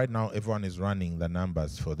 I'm sure right now everyone is running the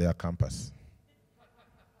numbers for their campus.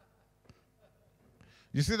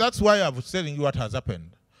 You see, that's why I was telling you what has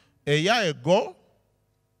happened. A year ago,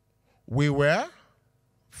 we were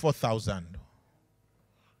 4,000.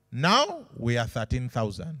 Now we are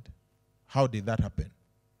 13,000. How did that happen?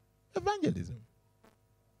 Evangelism.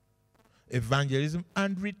 Evangelism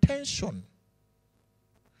and retention.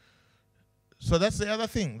 So that's the other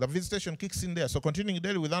thing. The visitation kicks in there. So continuing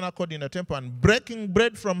daily with one accord in the temple and breaking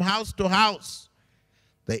bread from house to house.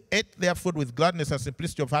 They ate their food with gladness and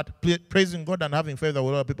simplicity of heart, praising God and having favor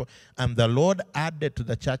with other people. And the Lord added to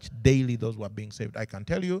the church daily those who are being saved. I can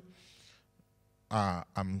tell you,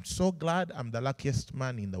 I'm so glad I'm the luckiest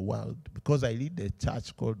man in the world because I lead a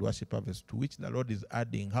church called Worship Harvest, to which the Lord is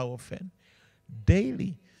adding how often?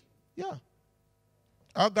 Daily. Yeah.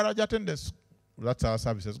 Our garage attendance, that's our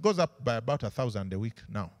services, goes up by about 1,000 a week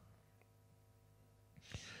now.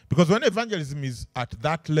 Because when evangelism is at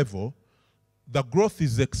that level, the growth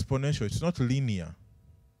is exponential. It's not linear.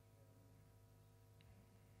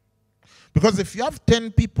 Because if you have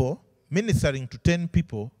 10 people ministering to 10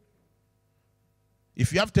 people,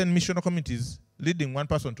 if you have 10 missional communities leading one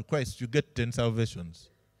person to Christ, you get 10 salvations.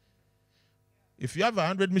 If you have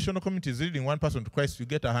 100 missional communities leading one person to Christ, you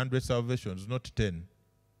get 100 salvations, not 10.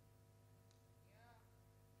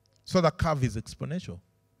 So the curve is exponential.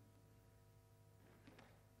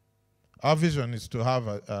 Our vision is to have,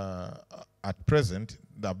 at present,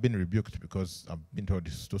 I've been rebuked because I've been told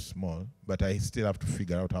it's too small, but I still have to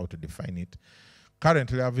figure out how to define it.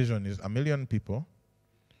 Currently, our vision is 1 million people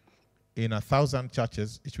in 1,000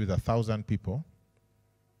 churches, each with 1,000 people,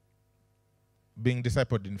 being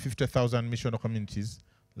discipled in 50,000 missional communities,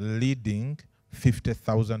 leading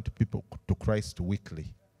 50,000 people to Christ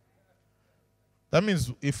weekly. That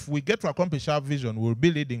means if we get to accomplish our vision, we'll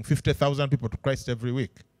be leading 50,000 people to Christ every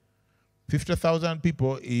week. 50,000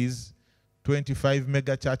 people is 25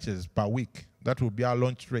 mega churches per week. That will be our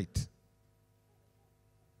launch rate.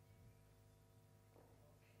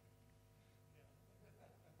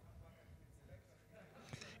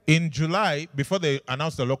 In July, before they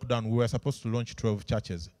announced the lockdown, we were supposed to launch 12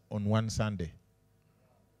 churches on one Sunday.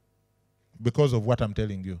 Because of what I'm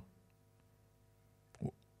telling you.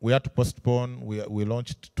 We had to postpone. We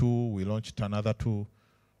launched 2. We launched another 2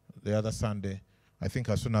 the other Sunday. I think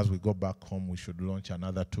as soon as we go back home, we should launch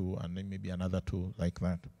another 2 and then maybe another 2 like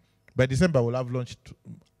that. By December, we'll have launched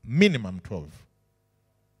minimum 12.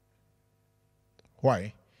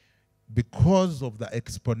 Why? Because of the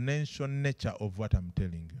exponential nature of what I'm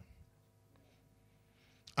telling you.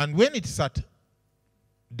 And when it's at,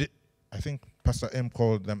 I think Pastor M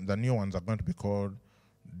called them, the new ones are going to be called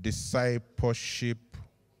discipleship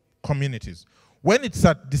communities. When it's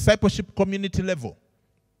at discipleship community level,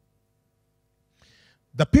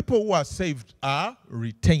 the people who are saved are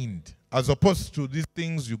retained, as opposed to these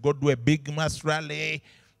things, you go do a big mass rally,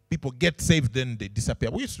 people get saved, then they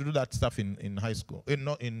disappear. We used to do that stuff in high school,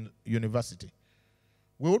 not in university.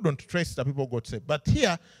 We wouldn't trace that people got saved. But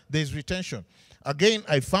here, there's retention. Again,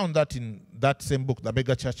 I found that in that same book, The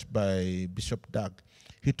Mega Church by Bishop Doug.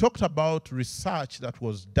 He talked about research that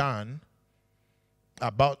was done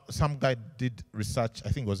about, some guy did research, I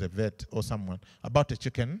think it was a vet or someone, about a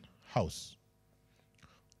chicken house.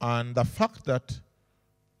 And the fact that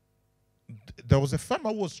there was a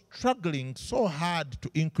farmer who was struggling so hard to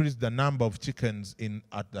increase the number of chickens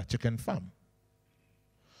at the chicken farm.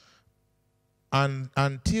 And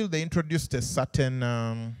until they introduced a certain,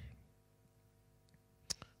 I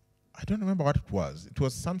don't remember what it was. It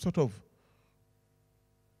was some sort of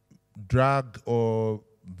drug or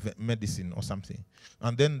medicine or something.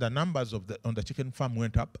 And then the numbers on the chicken farm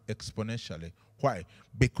went up exponentially. Why?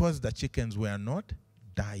 Because the chickens were not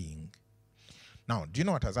dying. Now, do you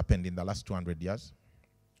know what has happened in the last 200 years?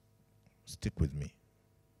 Stick with me.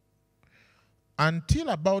 Until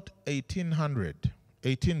about 1800,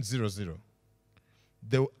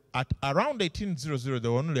 at around 1800,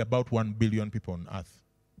 there were only about 1 billion people on earth.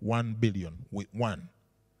 1 billion, with 1.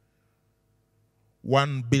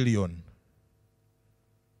 1 billion.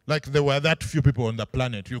 Like there were that few people on the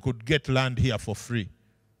planet. You could get land here for free.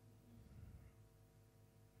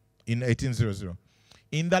 In 1800.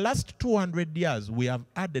 In the last 200 years, we have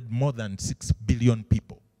added more than 6 billion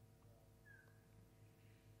people.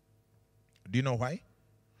 Do you know why?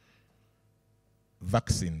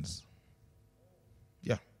 Vaccines.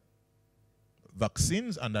 Yeah.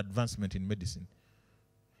 Vaccines and advancement in medicine.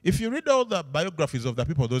 If you read all the biographies of the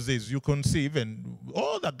people those days, you can see even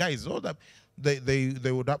all the guys,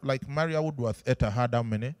 they would have, like Maria Woodworth Etta had how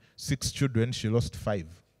many? 6 children, she lost 5.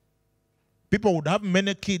 People would have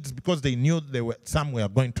many kids because they knew some were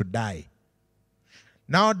going to die.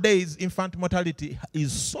 Nowadays, infant mortality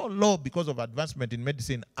is so low because of advancement in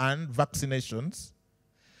medicine and vaccinations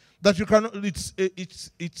that you cannot,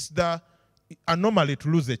 it's the anomaly to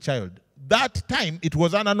lose a child. That time, it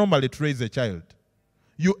was an anomaly to raise a child.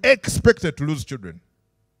 You expected to lose children.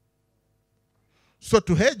 So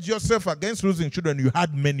to hedge yourself against losing children, you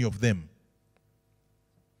had many of them.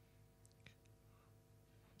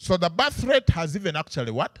 So the birth rate has even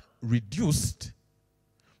actually what? Reduced.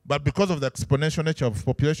 But because of the exponential nature of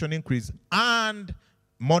population increase and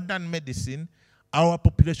modern medicine, our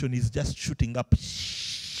population is just shooting up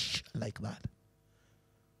like that.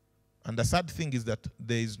 And the sad thing is that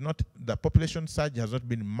the population surge has not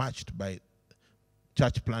been matched by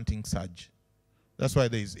church planting surge. That's why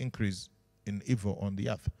there is increase in evil on the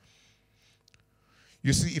earth.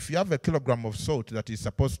 You see, if you have a kilogram of salt that is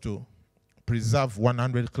supposed to preserve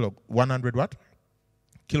 100 what?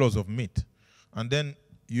 Kilos of meat, and then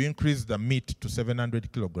you increase the meat to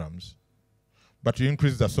 700 kilograms, but you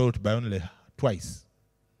increase the salt by only twice,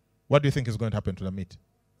 what do you think is going to happen to the meat?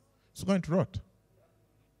 It's going to rot.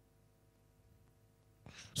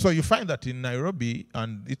 So you find that in Nairobi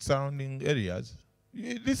and its surrounding areas,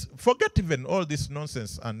 forget even all this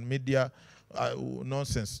nonsense and media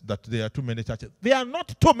nonsense that there are too many churches. There are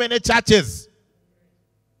not too many churches.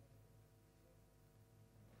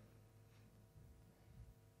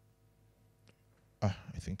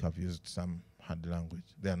 I think I've used some hard language.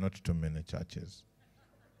 There are not too many churches.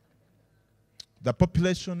 The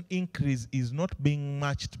population increase is not being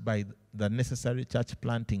matched by the necessary church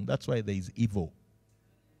planting. That's why there is evil.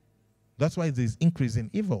 That's why there is increase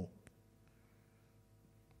in evil.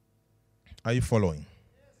 Are you following?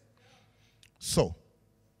 So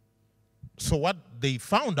what they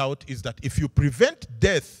found out is that if you prevent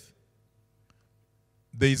death,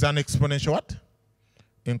 there is an exponential what?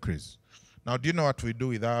 Increase. Now, do you know what we do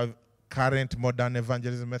with our current modern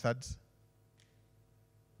evangelism methods?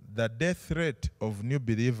 The death rate of new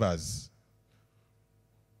believers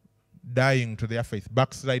dying to their faith,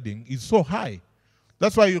 backsliding, is so high.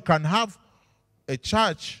 That's why you can have a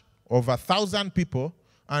church of 1,000 people,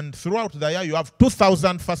 and throughout the year you have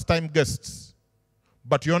 2,000 first-time guests,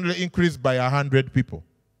 but you only increase by 100 people.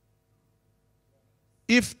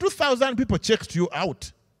 If 2,000 people checked you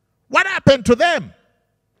out, what happened to them?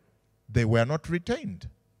 They were not retained.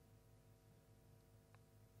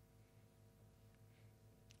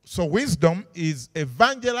 So wisdom is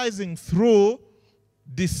evangelizing through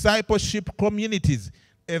discipleship communities.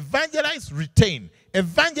 Evangelize, retain.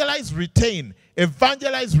 Evangelize, retain.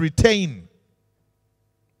 Evangelize, retain.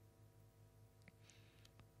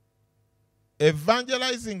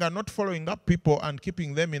 Evangelizing and not following up people and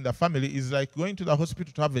keeping them in the family is like going to the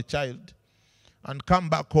hospital to have a child and come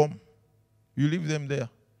back home. You leave them there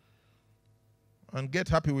and get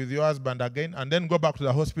happy with your husband again, and then go back to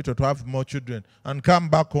the hospital to have more children and come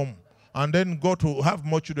back home, and then go to have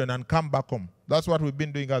more children and come back home. That's what we've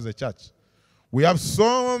been doing as a church. We have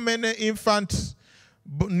so many infants,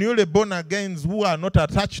 newly born agains, who are not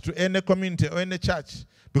attached to any community or any church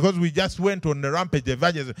because we just went on the rampage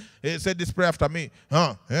evangelism. He said this prayer after me.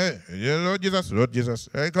 Hey, Lord Jesus,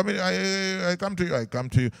 I come to you, I come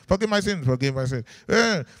to you. Forgive my sins, forgive my sins.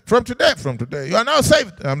 From today, you are now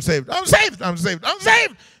saved. I'm saved.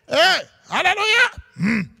 Hey,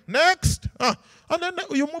 hallelujah. Next. And then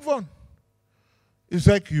you move on. It's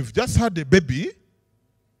like you've just had a baby.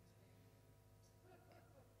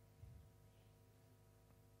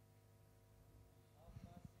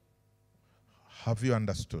 Have you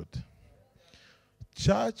understood?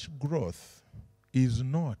 Church growth is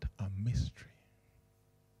not a mystery.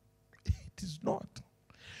 It is not.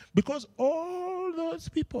 Because all those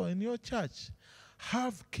people in your church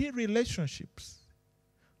have key relationships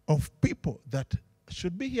of people that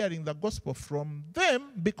should be hearing the gospel from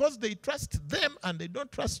them because they trust them and they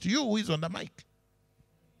don't trust you who is on the mic.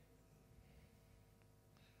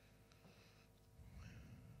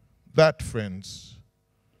 That, friends,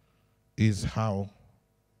 is how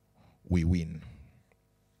we win.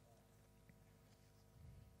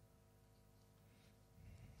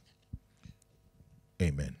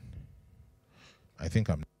 Amen. I think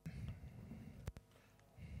I'm...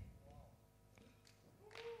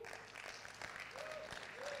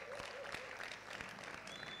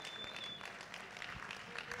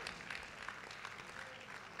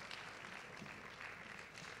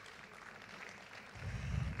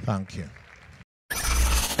 Thank you.